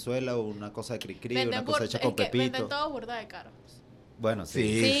de Venezuela o una cosa de Cricri, una cosa hecha con venden pepito. todo burda de caro. Bueno, sí.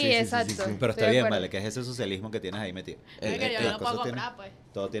 Sí, exacto. Pero Estoy está de bien, acuerdo. vale, que es ese socialismo que tienes ahí metido. Es que yo Las no cosas puedo tienen- comprar, pues.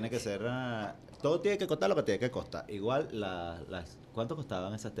 todo tiene que ser, todo tiene que costar lo que tiene que costar. Igual ¿cuánto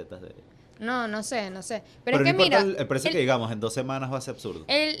costaban esas tetas de? No sé. Pero Pero, es no que importa mira, el precio el- que digamos, en 2 semanas va a ser absurdo.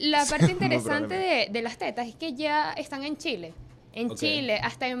 la parte No interesante problema. de las tetas es que ya están en Chile. En Ok. Chile,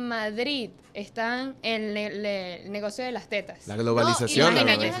 hasta en Madrid, están en el negocio de las tetas. La No, y globalización, los la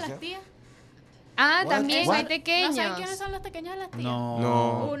pequeños de globalización. las tías. Ah, What? también What? hay ¿No pequeños. saben quiénes son los pequeños de las tías?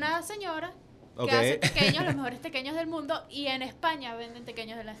 No. Una señora que Ok. hace tequeños, los mejores tequeños del mundo, y en España venden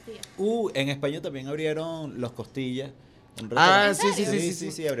tequeños de las tías. En España también abrieron Los Costillas. Un Ah, restaurante. sí,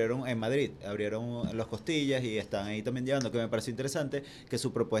 sí, sí. Abrieron en Madrid, abrieron Los Costillas y están ahí también llevando, que me pareció interesante, que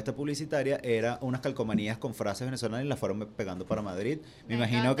su propuesta publicitaria era unas calcomanías con frases venezolanas y las fueron pegando para Madrid. Me Me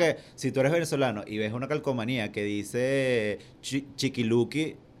imagino encanta. que si tú eres venezolano y ves una calcomanía que dice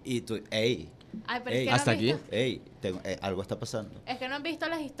Chiquiluki y tú, ey, Ay, pero Ey, es que no ¿hasta han aquí? visto- algo está pasando. Es que no han visto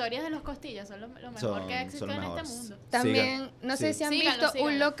las historias de los costillas, son lo mejor Son- que existe son los en este mejores. mundo. También, no sé Sí. si han Síganlo, visto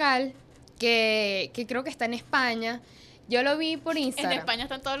un síganlo. local que creo que está en España. Yo lo vi por En Instagram. España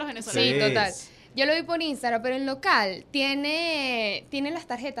están todos los venezolanos. Sí, Sí. total. Yo lo vi por Instagram, pero el local tiene las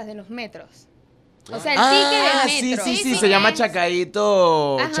tarjetas de los metros. O sea, el Ah, ticket del metro. sí, se llama es-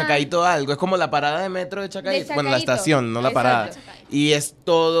 Chacaíto, Ajá. Chacaíto algo. Es como la parada de metro de Chacaíto. De Bueno, la Chacaíto. estación, no la parada. Exacto. Y es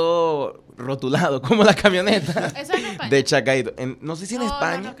todo rotulado, como la camioneta Eso es en España. de Chacaíto. No sé si en No,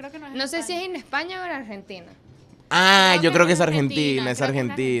 España. No, creo que no es en No sé si es España. en España o en Argentina. Ah, yo creo que es en Argentina, es creo que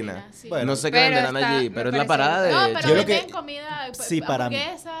Argentina. sí. Bueno, No sé qué pero venderán está- allí, me pero es la parece- parada de No, pero Yo lo venden que- comida, Sí, para mí.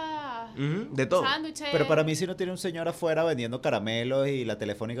 hamburguesa, De todo. sándwiches. Pero para mí si no tiene un señor afuera vendiendo caramelos y la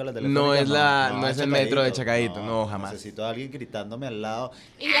telefónica, No es no es el metro de Chacaíto, no, jamás. Necesito a alguien gritándome al lado.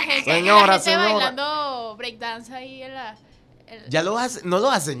 Y la gente, Señora, la gente señora. bailando breakdance ahí Ya lo hacen, no lo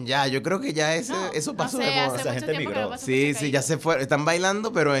hacen ya, yo creo que ya eso pasó no sé, de moda. hace Esa mucho gente tiempo que migró. no pasa Sí, mucho sí, ya caído. se fueron, están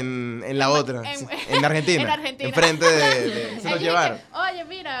bailando, pero en la otra, en- en Argentina. en Argentina. Enfrente se Hay los gente llevaron. que, oye,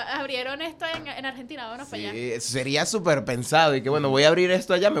 mira, abrieron esto en Argentina, vámonos para allá. Sí, sería súper pensado y que bueno, voy a abrir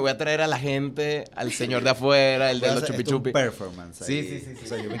esto allá, me voy a traer a la gente, al señor de afuera, el de Voy a los hacer chupi esto un chupi. performance. Sí, ahí. sí, sí, sí. O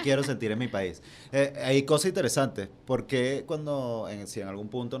sea, yo me quiero sentir en mi país. Hay cosas interesantes, porque cuando, si en algún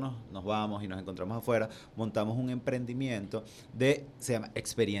punto nos vamos y nos encontramos afuera, montamos un emprendimiento se llama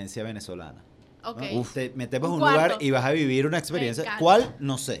Experiencia Venezolana. Ok. ¿no? Te metemos Un en un lugar cuarto. y vas a vivir una experiencia. encanta. ¿Cuál?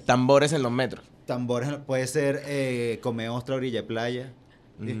 No sé. Tambores en los metros. Tambores, puede ser comer ostra a orilla de playa.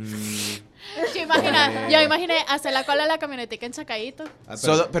 Yo imaginé hacer la cola de la camionetica en Chacaíto.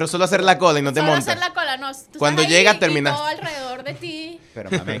 Pero solo hacer la cola y no te Solo montas. hacer la cola, no. Tú Cuando estás ahí llega, y terminaste. todo alrededor de ti. Pero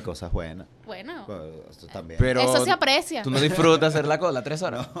mami, hay cosas buenas. Bueno, Pues, esto también. Pero eso se aprecia. ¿Tú no disfrutas hacer la cola 3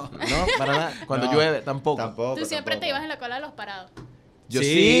 horas? No, para nada. Cuando No, llueve, tampoco. Tú siempre te ibas en la cola de los parados. Yo Sí,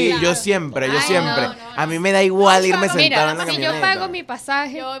 sí, claro. yo siempre. Ay, no. A mí me da igual No, irme no, sentado en la Mira, si camioneta. yo pago mi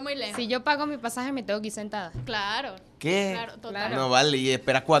pasaje, Yo voy muy lejos. si yo pago mi pasaje me tengo que ir sentada. Claro. ¿Qué? Claro, total. Claro. No vale, y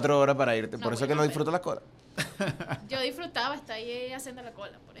esperas 4 horas para irte. No, Por eso yo es que no no sé. disfruto la cola. Yo disfrutaba estar ahí haciendo la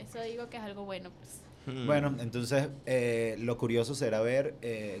cola. Por eso digo que es algo bueno. Pues. Bueno, entonces lo curioso será ver,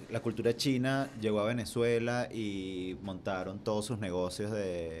 la cultura china llegó a Venezuela y montaron todos sus negocios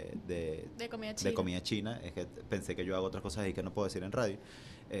De comida china. de comida china. Es que pensé que yo hago otras cosas ahí que no puedo decir en radio.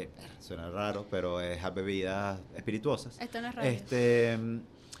 Suena raro, pero es a bebidas espirituosas. Esto no es radio.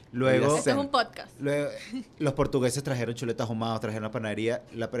 Luego, Esto es un podcast. luego, los portugueses trajeron chuletas ahumadas, trajeron la panadería.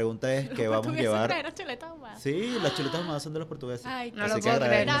 La pregunta es qué vamos a llevar. Trajeron chuletas ahumadas. Sí, las chuletas ahumadas son de los portugueses. Ay, No Así lo que puedo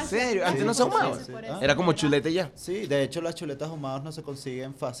creer. agradecemos. ¿En serio? Antes Sí, no se por ahumaba. eso, por sí. eso. Era como chulete y ya. Sí, de hecho las chuletas ahumadas no se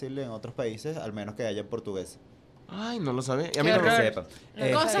consiguen fácil en otros países, al menos que hayan portugueses. Ay, no lo sabía. Y a mí Qué no me horror. sepan.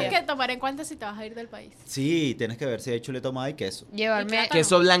 No Cosas sabía. que tomar en cuenta si te vas a ir del país. Sí, tienes que ver si hay chuleta ahumada y queso. Llevarme plátano.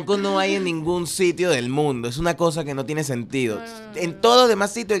 Queso blanco no hay en ningún sitio del mundo. Es una cosa que no tiene sentido. No. En todos los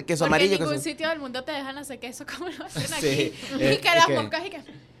demás sitios el queso Porque amarillo. en ningún queso- sitio del mundo te dejan hacer queso como lo hacen Sí, aquí. es Y que las que- moscas y que...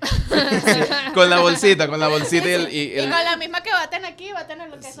 Con la bolsita y el. Y con la misma que baten aquí, baten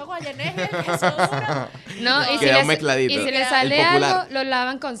el queso guayanés y el queso duro. No, y si, Queda le, un mezcladito. y si le El sale popular. algo, lo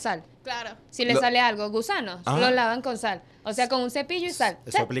lavan con sal. Claro. Si le Lo- sale algo, gusanos, Ah. lo lavan con sal. O sea, con un cepillo y sal.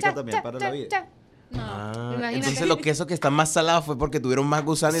 Eso aplica también para la vida. No. Ah, Imagínate. entonces los quesos que están más salados fue porque tuvieron más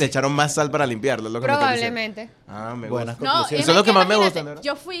gusanos y le echaron más sal para limpiarlo. es lo que me estás diciendo. Probablemente. Ah, me Buenas gusta. No, conclusiones. Eso es lo que más me imagínate, gusta, ¿verdad?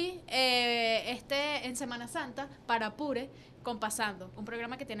 Yo fui en Semana Santa para Apure con Pasando, un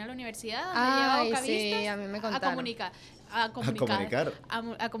programa que tiene la universidad donde Ay, lleva sí, bocavistas a mí me a contaron. comunicar, comunicar.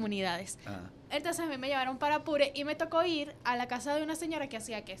 a comunidades. Ah. Entonces a mí me llevaron para Apure y me tocó ir a la casa de una señora que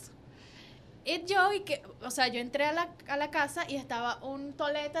hacía queso. Yo entré a la casa y estaba un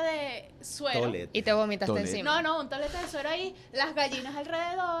tolete de suero. Tolete. Y te vomitaste Tolete. encima. No, un tolete de suero ahí, las gallinas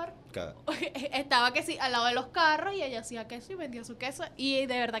alrededor. Ca- Estaba que sí, al lado de los carros y ella hacía queso y vendía su queso. Y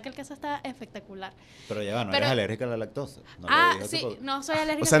de verdad que el queso está espectacular. Pero ya va, no Pero- eres alérgica a la lactosa. No lo Ah, dijo hace sí, poco. no soy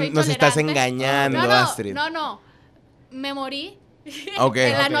alérgica, O sea, soy nos estás intolerante. engañando, Astrid. No, me morí. Ok.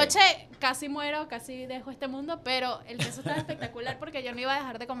 En la Ok. noche casi muero, casi dejo este mundo, pero el queso está espectacular porque yo no iba a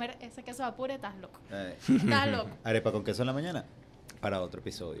dejar de comer ese queso de Apure, estás loco. Estás loco. Arepa con queso en la mañana. Para otro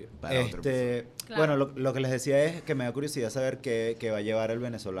episodio. Para otro episodio. Claro. Bueno, lo que les decía es que me da curiosidad saber qué va a llevar el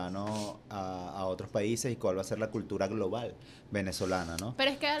venezolano a otros países y cuál va a ser la cultura global venezolana, ¿no?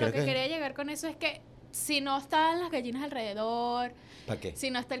 Pero es que a Creo lo que quería llegar con eso es que si no están las gallinas alrededor, ¿Para qué? si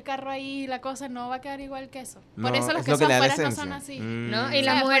no está el carro ahí, la cosa no va a quedar igual queso. No, Por eso los es lo quesos que le da la afuera no esencia. son así. ¿No? Y O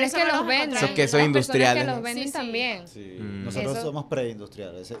las sea, mujeres por que eso no los los venden. encontramos. Esos quesos las industriales. personas que los venden Sí, sí. también. Sí, Mm. nosotros Eso. somos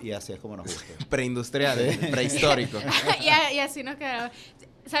preindustriales y así es como nos gusta. Preindustrial, prehistórico. y así nos quedamos.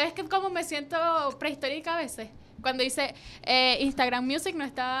 ¿Sabes cómo me siento prehistórica a veces? Cuando dice Instagram Music no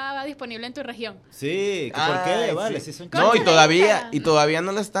estaba disponible en tu región. Sí, ¿por Ay, qué? Vale, sí. sí son No, y Cónchale, todavía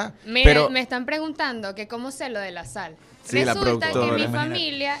no lo está. Miren, Pero me están preguntando que cómo sé lo de la sal. Sí, la Resulta que productora. mi Imagínate.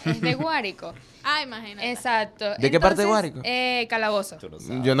 familia es de Guárico. Ah, imagínate. Exacto. ¿De qué parte de Entonces, Guárico? Calabozo. Tú lo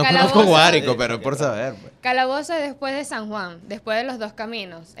sabes. yo no Calabozo. conozco Guárico, pero por saber. pues. Calabozo es después de San Juan, después de los Dos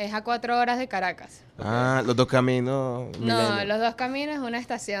Caminos. Es a 4 horas de Caracas. Ah, los dos caminos. No, milenios. los Dos Caminos es una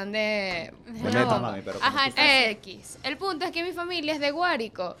estación de... De una metro, bomba. mami, pero Ajá, como tú- X. El punto es que mi familia es de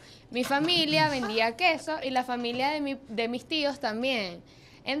Guárico. Mi familia vendía queso y la familia de mis tíos también.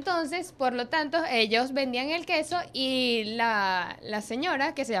 Entonces, por lo tanto, ellos vendían el queso y la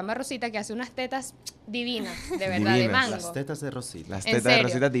señora, que se llama Rosita, que hace unas tetas divinas, de verdad, de Divinas. mango. Las tetas de Rosita. Las En tetas de serio.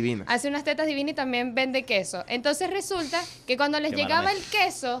 Rosita divinas. Hace unas tetas divinas y también vende queso. Entonces resulta que cuando les Qué llegaba mala el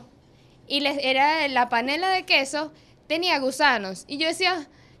queso y les era la panela de queso, tenía gusanos. Y yo decía,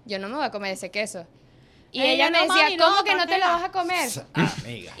 yo no me voy a comer ese queso. Y ella me no, decía, mami, no, ¿cómo que no te lo tranquila. vas a comer?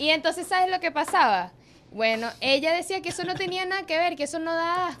 Amiga. Y entonces, ¿sabes lo que pasaba? Bueno, ella decía que eso no tenía nada que ver, que eso no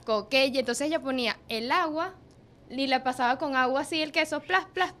da asco, y entonces ella ponía el agua y la pasaba con agua así, el queso, plas,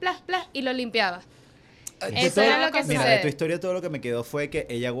 plas, plas, plas, y lo limpiaba. Eso era lo que Mira, de tu sucede. historia todo lo que me quedó fue que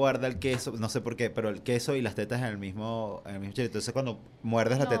ella guarda el queso, no sé por qué, pero el queso y las tetas en el mismo chile. Entonces cuando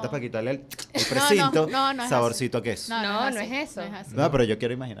muerdes la No. teta para quitarle el precinto, no es saborcito a queso. No, así, no es eso. así. No, pero yo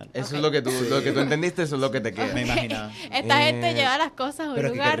quiero imaginar. Eso es lo que tú entendiste, eso es lo que te queda. Me imaginaba. Esta gente lleva las cosas a un Pero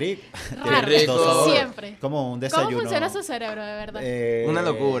es que qué lugar rico. raro. Qué rico. Dos sabores. Siempre. Como un desayuno. ¿Cómo funciona su cerebro, de verdad? Una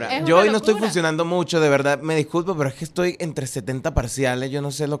locura. Es Yo una hoy no estoy locura. funcionando mucho, de verdad, me disculpo, pero es que estoy entre 70 parciales, yo no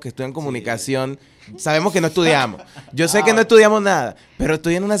sé lo que estoy en comunicación. Sabemos que no estudiamos. Yo sé que no estudiamos nada, pero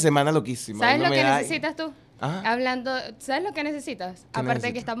estoy en una semana loquísima. ¿Sabes No lo me que da- necesitas tú? Ajá. Hablando, ¿sabes lo que necesitas? Aparte de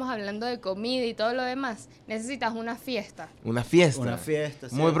necesito? que estamos hablando de comida y todo lo demás, necesitas una fiesta. Una fiesta. Una fiesta.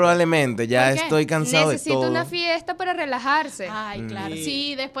 Muy ¿cierto? probablemente, ya ¿Por qué? estoy cansado de Necesito todo. una fiesta para relajarse. Ay, claro. Y-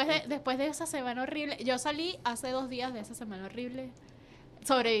 Sí, después de esa semana horrible. Yo salí hace 2 días de esa semana horrible.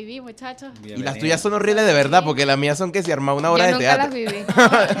 Sobreviví, muchachos. Y las Bienvenida. tuyas son horribles de verdad, porque las mías son que se arma una obra Yo de nunca las teatro.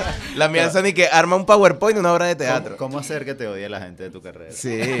 viví. Las mías son y que arma un PowerPoint una obra de teatro. ¿Cómo hacer que te odie la gente de tu carrera?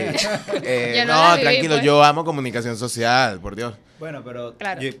 Sí. Yo no No, la viví, tranquilo, pues. yo amo comunicación social, por Dios. Bueno, pero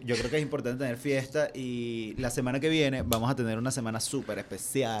Claro. yo creo que es importante tener fiesta y la semana que viene vamos a tener una semana súper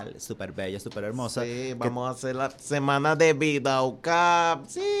especial, súper bella, súper hermosa. Sí, vamos a hacer la semana de Video Cup.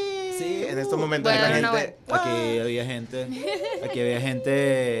 Sí. Sí, en estos momentos Bueno, la no, gente... Aquí había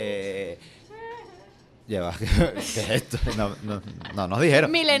gente... Lleva, ¿qué es esto? No nos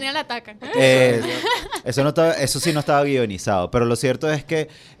dijeron. Millennial atacan. Eso sí no estaba guionizado, pero lo cierto es que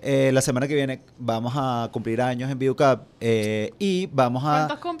la semana que viene vamos a cumplir años en ViewCap y vamos a...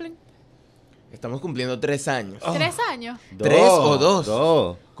 ¿Cuántos cumplen? Estamos cumpliendo 3 años. 3 años. ¿Tres o dos?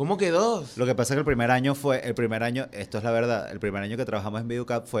 Dos. ¿Cómo que 2? Lo que pasa es que el primer año, esto es la verdad, el primer año que trabajamos en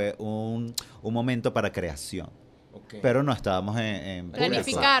ViewCap fue un momento para creación. Pero no estábamos en público.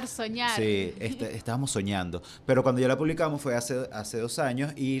 Planificar, soñar. Sí, estábamos soñando. Pero cuando ya la publicamos fue hace 2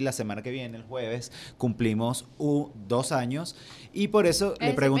 años y la semana que viene, el jueves, cumplimos 2 años. Y por eso le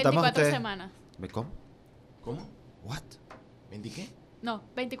Es preguntamos 24 a ustedes... semanas. ¿Cómo? ¿Cómo? ¿What? ¿20 qué? No,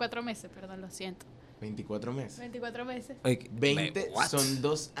 24 meses, perdón, lo siento. 24 meses. 24 meses. 20 What? son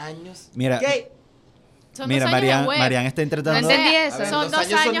 2 años. Mira, ¿Qué? Son mira, 2 años en web. Marian está intentando... No entendí A eso. ver, son 2 2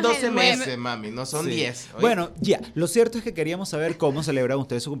 años son años 12 en meses, web. mami, no son Sí. 10. ¿oíste? Bueno, ya, lo cierto es que queríamos saber cómo celebran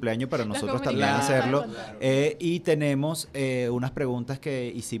ustedes su cumpleaños para nosotros también comunicaciones hacerlo. van a contar. Y tenemos unas preguntas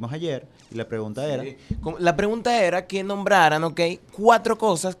que hicimos ayer. Y la pregunta era... Sí. La pregunta era que nombraran, ¿ok? 4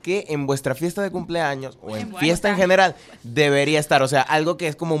 cosas que en vuestra fiesta de cumpleaños o en fiesta en general debería estar. O sea, algo que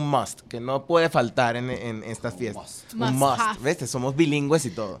es como un must, que no puede faltar en estas fiestas. must. Un Must must. have. ¿Ves? Somos bilingües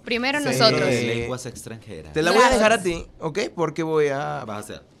y todo. Primero Sí. nosotros. lenguas extranjeras. Te la voy a dejar a Gracias. ti, ¿ok? Porque voy a... Vas a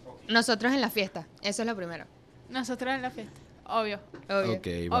hacer. Nosotros en la fiesta. Eso es lo primero. Nosotros en la fiesta. Obvio. Obvio. Ok,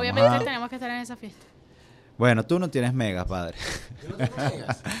 vamos Obviamente a- tenemos que estar en esa fiesta. Bueno, tú no tienes megas, padre.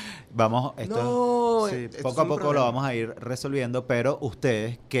 Vamos, No, sí, esto es poco a un poco lo problema. vamos a ir resolviendo, pero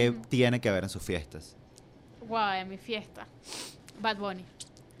ustedes, ¿qué tiene que haber en sus fiestas? Wow, en mi fiesta. Bad Bunny.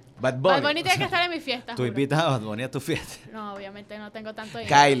 Bad Bunny. Bad Bunny tiene que estar en mi fiesta. ¿Tú juro. invitas a Bad Bunny a tu fiesta? No, obviamente no tengo tanto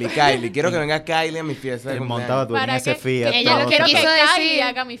dinero. Kylie. Quiero que venga Kylie a mi fiesta de Te cumpleaños. monta Bad Bunny en Para ese que- Fiat. ella todo lo que Quiero que quiso Kylie decir-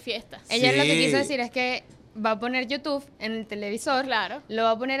 haga mi fiesta. Ella lo que Sí. quiso decir es que va a poner YouTube en el televisor, Claro. lo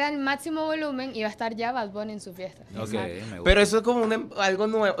va a poner al máximo volumen y va a estar ya Bad Bunny en su fiesta. Ok, me gusta. Pero eso es como algo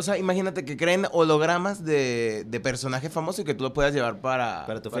nuevo. O sea, imagínate que creen hologramas de personajes famosos y que tú lo puedas llevar para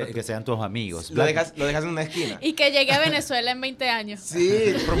Para para que sean tus amigos. lo dejas en una esquina. Y que llegue a Venezuela en 20 años.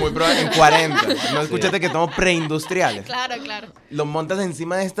 Sí, pero muy probable en 40. No escúchate que estamos preindustriales. Claro, claro. Lo montas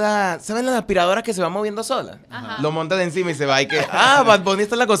encima de esta, ¿saben las aspiradoras que se van moviendo solas? Ajá. Lo montas encima y se va y que, Bad Bunny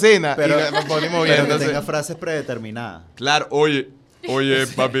está en la cocina. Pero- y Bad Bunny Pero moviendo. que tenga frases predeterminadas. Claro, oye,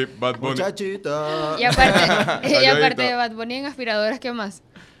 papi, Bad Bunny. Muchachita. Y aparte, y Calladito. aparte de Bad Bunny en aspiradoras, ¿qué más?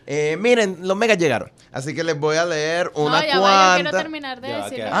 Miren, los megas llegaron. Así que les voy a leer una no, ya va, yo cuanta. quiero terminar de Ya va,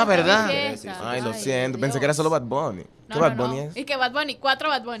 decir. que- lo Ah, que ¿verdad? fue mi fiesta. Ay, lo Ay, siento. Pensé Dios. que era solo Bad Bunny. No, ¿Qué Bad no, Bunny no. es? Y que Bad Bunny, 4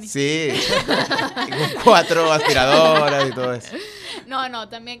 Bad Bunny. Sí. Y con 4 aspiradoras y todo eso. No,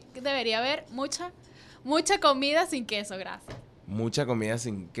 también debería haber mucha comida sin queso, gracias. Mucha comida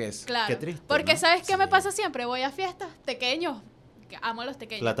sin queso. Claro. Qué triste, Porque ¿no? ¿sabes qué me Sí. pasa siempre? Voy a fiestas, tequeños. Que amo los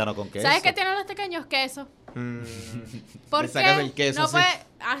tequeños. Plátano con queso. ¿Sabes qué tienen los tequeños? Queso. Mm. ¿Por Le qué? sacas el queso no así. puede.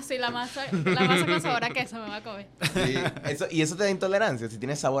 Ah, sí, la masa con sabor a queso me va a comer. Sí. Y eso te da intolerancia si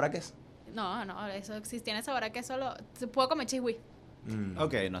tienes sabor a queso. No, eso si tiene sabor a queso, puedo comer chihui. Mm.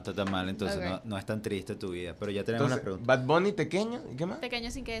 Ok, no está tan mal, entonces Ok. no es tan triste tu vida. Pero ya tenemos Entonces, la pregunta. Bad Bunny, tequeño, ¿y qué más?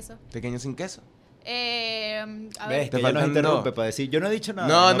 Tequeños sin queso. Tequeño sin queso. A ¿Ves? ver. Te Que ella nos faltan interrumpe dos. para decir, yo no he dicho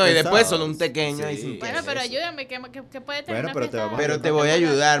nada. No, he y después pensado. solo un pequeño ahí Sí. sin Bueno, pero eso. ayúdame, ¿qué puede tener Bueno, una pero te fiesta? vamos a Pero te voy a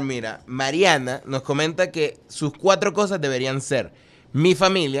ayudar, mira. Mariana nos comenta que sus 4 cosas deberían ser mi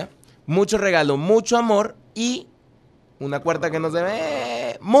familia, mucho regalo, mucho amor y una cuarta que no se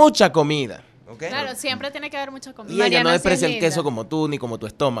ve, mucha comida. ¿Ok? Claro, siempre tiene que haber mucha Y comida. ella Mariana no sí desprecia es el queso linda. como tú ni como tu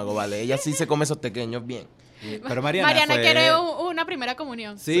estómago, ¿vale? Ella sí se come esos pequeños bien. Pero Mariana fue... quiere una primera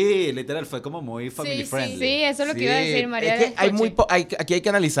comunión. Sí, literal, fue como muy family sí. friendly. Sí, eso es lo que iba a decir, María. Es que aquí hay que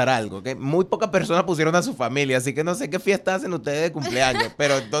analizar algo, ¿ok? Muy pocas personas pusieron a su familia, así que no sé qué fiesta hacen ustedes de cumpleaños,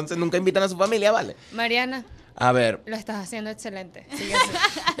 pero entonces nunca invitan a su familia, ¿vale? Mariana, A ver. lo estás haciendo excelente. Sigue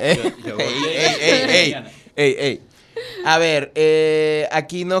así. Yo Ey. A ver,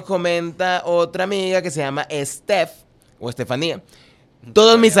 aquí nos comenta otra amiga que se llama Steph, o Estefanía.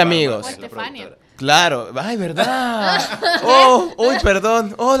 Todos mis amigos. O Estefania. Claro, ay, ¿verdad? Oh, uy,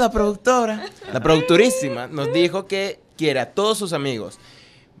 perdón. Oh, la productora. La productorísima nos dijo que quiere a todos sus amigos.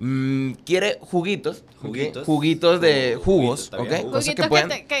 Quiere juguitos. Juguitos. Juguitos de jugos, Juguito, está ¿ok? bien, jugo. Cosas que Juguitos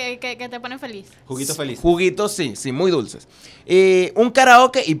pueden... que te ponen feliz. Juguito feliz. Juguitos, sí, muy dulces. Un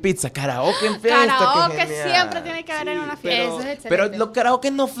karaoke y pizza. Karaoke en fiesta, qué Karaoke genial. siempre tiene que haber en una fiesta. Eso es excelente. Pero los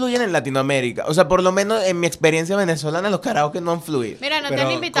karaoke no fluyen en Latinoamérica. O sea, por lo menos en mi experiencia venezolana, los karaoke no han fluido. Mira, no te Pero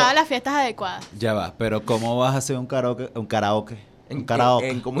han invitado a las fiestas adecuadas. Ya va, pero ¿cómo vas a hacer un karaoke? En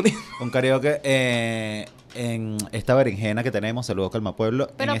comunidad. Un karaoke en esta berenjena que tenemos, saludos Calma Pueblo,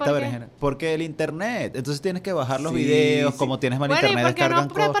 ¿Pero en esta por qué? berenjena. Porque el internet, entonces tienes que bajar los Sí, videos, sí. como tienes mal Bueno, ¿y internet, por qué no descargan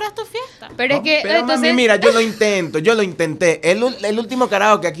cosas. preparas tu fiesta? Pero es que, Pero entonces, mami, mira, yo lo intenté. El último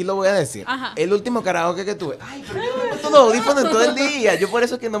karaoke, aquí lo voy a decir. Ajá. El último karaoke que tuve. Ay, pero yo me he puesto los audífonos todo el día. Yo por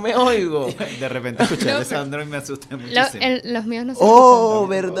eso es que no me oigo. De repente escuché a Alessandro y me asusté lo- muchísimo. los míos no se Oh, escuchan.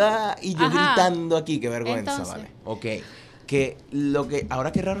 ¿verdad? Y yo Ajá. gritando aquí, qué vergüenza, Entonces. vale. Ok.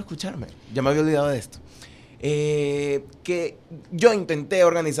 Ahora qué raro escucharme. Ya me había olvidado de esto. Que yo intenté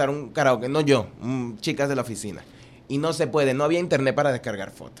organizar un karaoke, no yo, chicas de la oficina. Y no se puede, no había internet para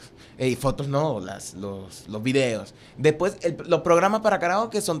descargar fotos. Y fotos no, los videos. Después, los programas para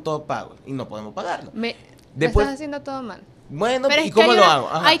karaoke son todos pagos y no podemos pagarlo. Lo Después- estás haciendo todo mal. Bueno, Pero ¿y es que cómo hay lo una- hago?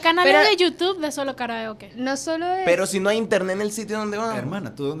 Ajá. Hay canales Pero- de YouTube de solo karaoke. No solo es... Pero si no hay internet en el sitio donde vamos.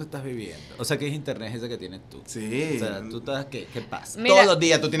 Hermana, ¿tú dónde estás viviendo? O sea, ¿qué es internet ese que tienes tú? Sí. O sea, tú estás, ¿qué pasa? Mira, todos los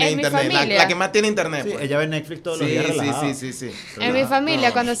días tú tienes en mi internet. familia- La que más tiene internet. Sí, pues. ella ve Netflix todos los Sí, días relajado. sí. En mi familia,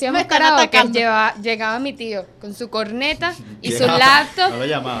 No. cuando Me hacíamos están karaoke, atacando. llegaba mi tío con su corneta y su Llegaba, laptop. No lo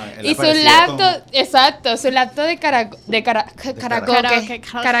llamaba. él Y su aparecía laptop, exacto, su laptop de caracoque. karaoke.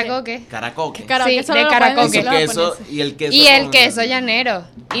 Caracoque. Caracoke. Karaoke Sí, solo de lo karaoke. ponen Y su solo queso ponerse. y el queso. Y el con- queso llanero.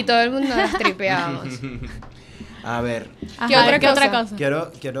 Y todo el mundo nos tripeábamos. A ver. ¿Qué Ajá, otra ¿qué cosa? otra cosa?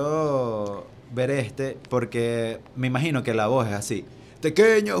 Quiero ver porque me imagino que la voz es así.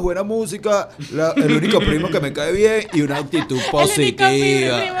 Pequeño, buena música, el único primo que me cae bien y una actitud El único positiva.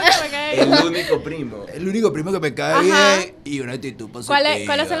 primo que me cae. El único primo. El único primo que me cae Ajá. bien y una actitud positiva.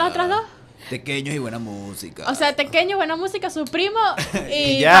 ¿Cuáles son las otras dos? Pequeños y buena música. O sea, pequeño, buena música, su primo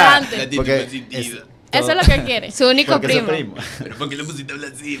y ya. para adelante. Porque positiva. Eso es lo que él quiere. Su único porque es primo. su Pero ¿por qué le pusiste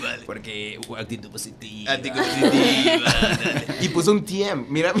hablar así, vale? Porque actitud positiva. Actitud positiva. Y puso un TM.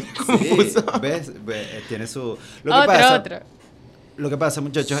 Mira cómo Sí, puso. ¿ves? Tiene su... Otro. Lo que pasa,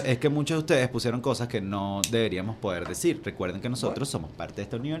 muchachos, es que muchos de ustedes pusieron cosas que no deberíamos poder decir. Recuerden que nosotros somos parte de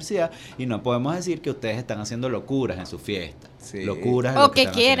esta universidad y no podemos decir que ustedes están haciendo locuras en su fiesta. Sí. Locuras. es O lo que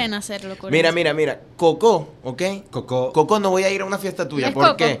están quieren haciendo. hacer locura. Mira. Coco, ¿ok? Coco. No voy a ir a una fiesta tuya. ¿Es ¿Por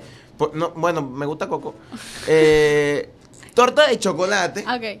Coco? qué? No, bueno, me gusta Coco. Torta de chocolate.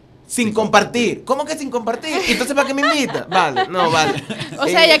 Ok. Sin compartir. ¿Cómo que sin compartir? Entonces, ¿para qué me invita? Vale, no, vale. O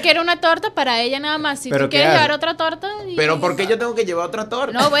sea, ella quiere una torta para ella nada más. Si ¿Pero tú qué quieres hace? llevar otra torta. Pero ¿por qué yo tengo que llevar otra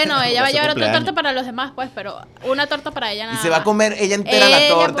torta? No, bueno, ella va a su llevar otra cumpleaños. torta para los demás, pues, pero una torta para ella Y nada se va a más. comer ella entera la Ella,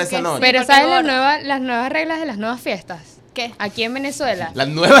 torta porque esa sí. noche. Pero porque ¿sabes gorda. las nuevas reglas de las nuevas fiestas? ¿Qué? Aquí en Venezuela. Las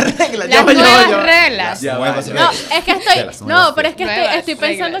nuevas reglas. Las nuevas reglas. Ya, va, bueno, ya. No, es que De las estoy. nuevas No, pero es que fiestas. estoy Nuevas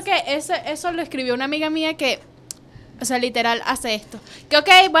pensando reglas. que eso lo escribió una amiga mía que. O sea, literal, hace esto. Que ok,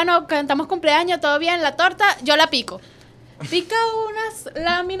 bueno, cantamos cumpleaños, todo bien, la torta, yo la pico. Pica unas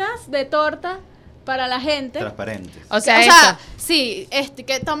láminas de torta para la gente. Transparentes. O sea, sí,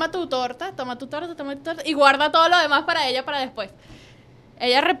 que toma tu torta y guarda todo lo demás para ella para después.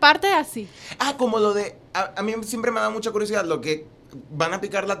 Ella reparte así. Ah, como lo de... A mí siempre me da mucha curiosidad lo que van a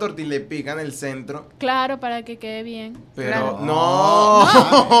picar la torta y le pican el centro. Claro, para que quede bien. Pero Claro.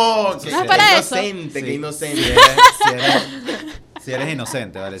 no. Sí, Que no es para eso. inocente, Sí. que Si inocente. si eres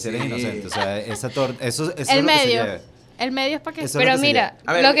inocente, ¿vale? Si eres Sí. inocente. O sea, esa torta... Eso es El lo que se medio. lleve. El medio es para que. Eso es lo pero que se mira,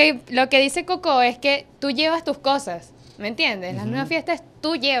 lleva. A ver, lo que dice Coco es que tú llevas tus cosas, ¿me entiendes? Las nuevas fiestas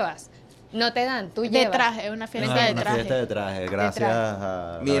tú llevas. No te dan, tú De llevas. traje, una fiesta Una de traje. fiesta de traje, gracias traje.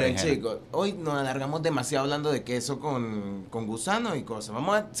 a la Miren, berenjena. chicos, hoy nos alargamos demasiado hablando de queso con gusano y cosas.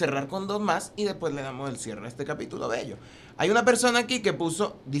 Vamos a cerrar con 2 más y después le damos el cierre a este capítulo bello. Hay una persona aquí que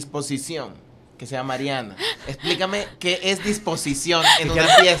puso disposición, que se llama Mariana. Explícame qué es disposición en una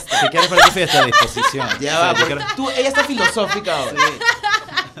fiesta. ¿Qué quieres para tu fiesta? Disposición. Ya va, Sí, yo porque quiero- ella está filosófica hoy.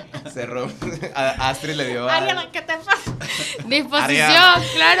 Cerró. A Astrid le dio Ariana, ¿qué te pasa? Disposición, Ariana.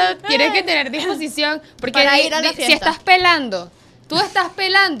 claro, tienes que tener disposición. Porque Para ir a la si fiesta. estás pelando, tú estás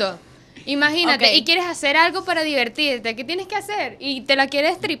pelando, imagínate, Ok. y quieres hacer algo para divertirte, ¿qué tienes que hacer? Y te la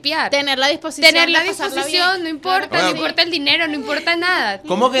quieres tripear. Tener la disposición. Tener la de pasarla disposición, bien. no importa, Claro no que sí. importa el dinero, no importa nada.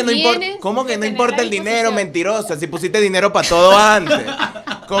 ¿Cómo que no importa? Tienes ¿Cómo que no tener importa la el dinero, disposición. mentirosa? Si pusiste dinero para todo antes.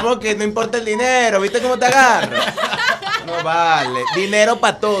 ¿Cómo que no importa el dinero? ¿Viste cómo te agarra? No vale. Dinero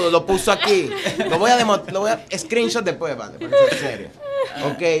para todo, lo puso aquí. Lo voy a screenshot después, vale, para que sea serio.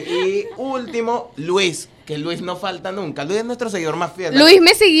 Ok, y último, Luis, que Luis no falta nunca. Luis es nuestro seguidor más fiel. Luis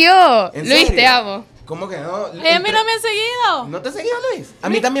me siguió. ¿En Luis, serio? te amo. ¿Cómo que no? A mí no me han seguido. ¿No te siguió Luis? A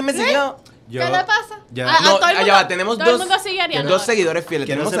mí también me siguió. Yo- ¿Qué le pasa? ya- A No, todo el allá mundo, va, tenemos todo el dos, mundo sigue a Ariana. dos seguidores fieles.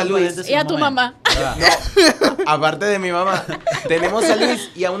 Quiero Tenemos hacer a un Luis. paréntesis Y a un tu momento. mamá. Ya va. Aparte de mi mamá, tenemos a Luis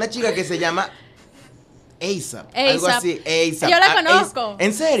y a una chica que se llama ASAP. Algo A$AP. así, ASAP. Yo la Ah, conozco.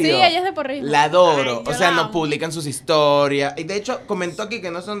 ¿En serio? Sí, ella es de Porrismo. La adoro. Ay, yo O sea, la nos amo. publican sus historias. Y de hecho, comentó aquí que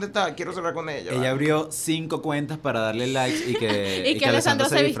no sé dónde está. Quiero cerrar con ella. Ella ¿vale? abrió 5 cuentas para darle likes y que, Y que Alessandro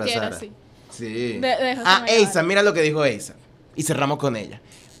se vistiera disfrazara. así. Sí. De José María ASAP, Vargas. mira lo que dijo ASAP. Y cerramos con ella.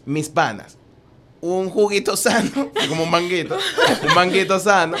 Mis panas. Un juguito sano, como un manguito. Un manguito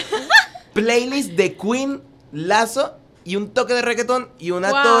sano. Playlist de Queen, Lazo y un toque de reggaetón y una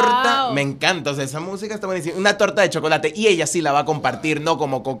Wow. torta. Me encanta, o sea, esa música está buenísima. Una torta de chocolate y ella sí la va a compartir, no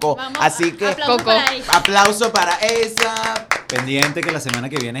como Coco. Vamos, Así que aplausos Coco. para ella. aplauso para esa. Pendiente que la semana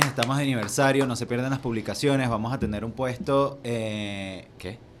que viene estamos de aniversario, no se pierdan las publicaciones, vamos a tener un puesto,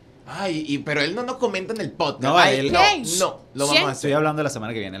 ¿qué? Ay, pero él no nos comenta en el podcast. No, Ay, él- no, ¿Quién? no, lo ¿Quién? vamos a Estoy hacer. hablando de la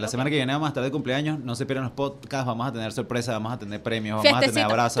semana que viene. La semana que viene vamos a estar de cumpleaños, no se pierdan los podcasts, vamos a tener sorpresas, vamos a tener premios, vamos a tener Fiestecita.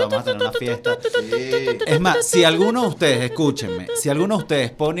 abrazos, vamos a tener una fiesta. Sí. Es más, si alguno de ustedes, escúchenme, si alguno de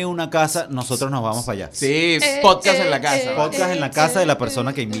ustedes pone una casa, nosotros nos vamos para allá. Sí, podcast en la casa. Podcast en la casa de la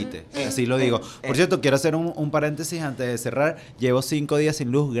persona que invite. Así lo digo. Por cierto, quiero hacer un paréntesis antes de cerrar. Llevo 5 días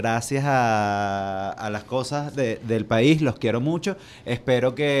sin luz gracias a las cosas del país. Los quiero mucho.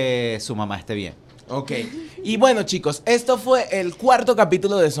 Espero que su mamá esté bien. Ok. Y bueno, chicos, esto fue el 4º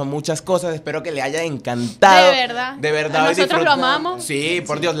capítulo de Son Muchas Cosas. Espero que le haya encantado. De verdad. De verdad. hoy Nosotros lo disfrutamos. amamos. Sí,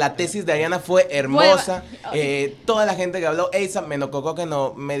 por Dios. La tesis de Ariana fue hermosa. Toda la gente que habló, esa menos Coco que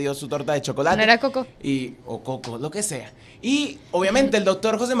no me dio su torta de chocolate. No era Coco. O Coco, lo que sea. Y obviamente el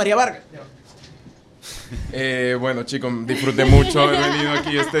doctor José María Vargas. Bueno, chicos, disfruté mucho haber venido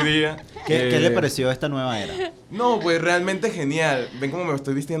aquí este día. ¿Qué le pareció esta nueva era? No, pues realmente genial. ¿Ven cómo me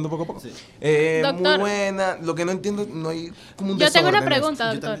estoy vistiendo poco a poco? Sí. Muy Doctor. buena. Lo que no entiendo, no hay como un Yo tengo una desorden en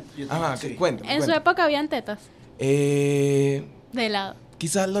pregunta, esto. doctor. Ajá, ¿qué? Cuéntame. En su época habían tetas Eh, de helado.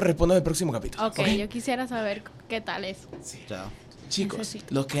 quizás lo respondo en el próximo capítulo. Ok, yo quisiera saber qué tal es. Chao. Chicos,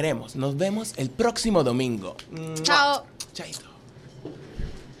 Necesito. los queremos. Nos vemos el próximo domingo. Chao. Chaito.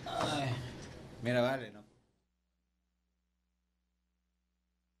 Mira, vale. No.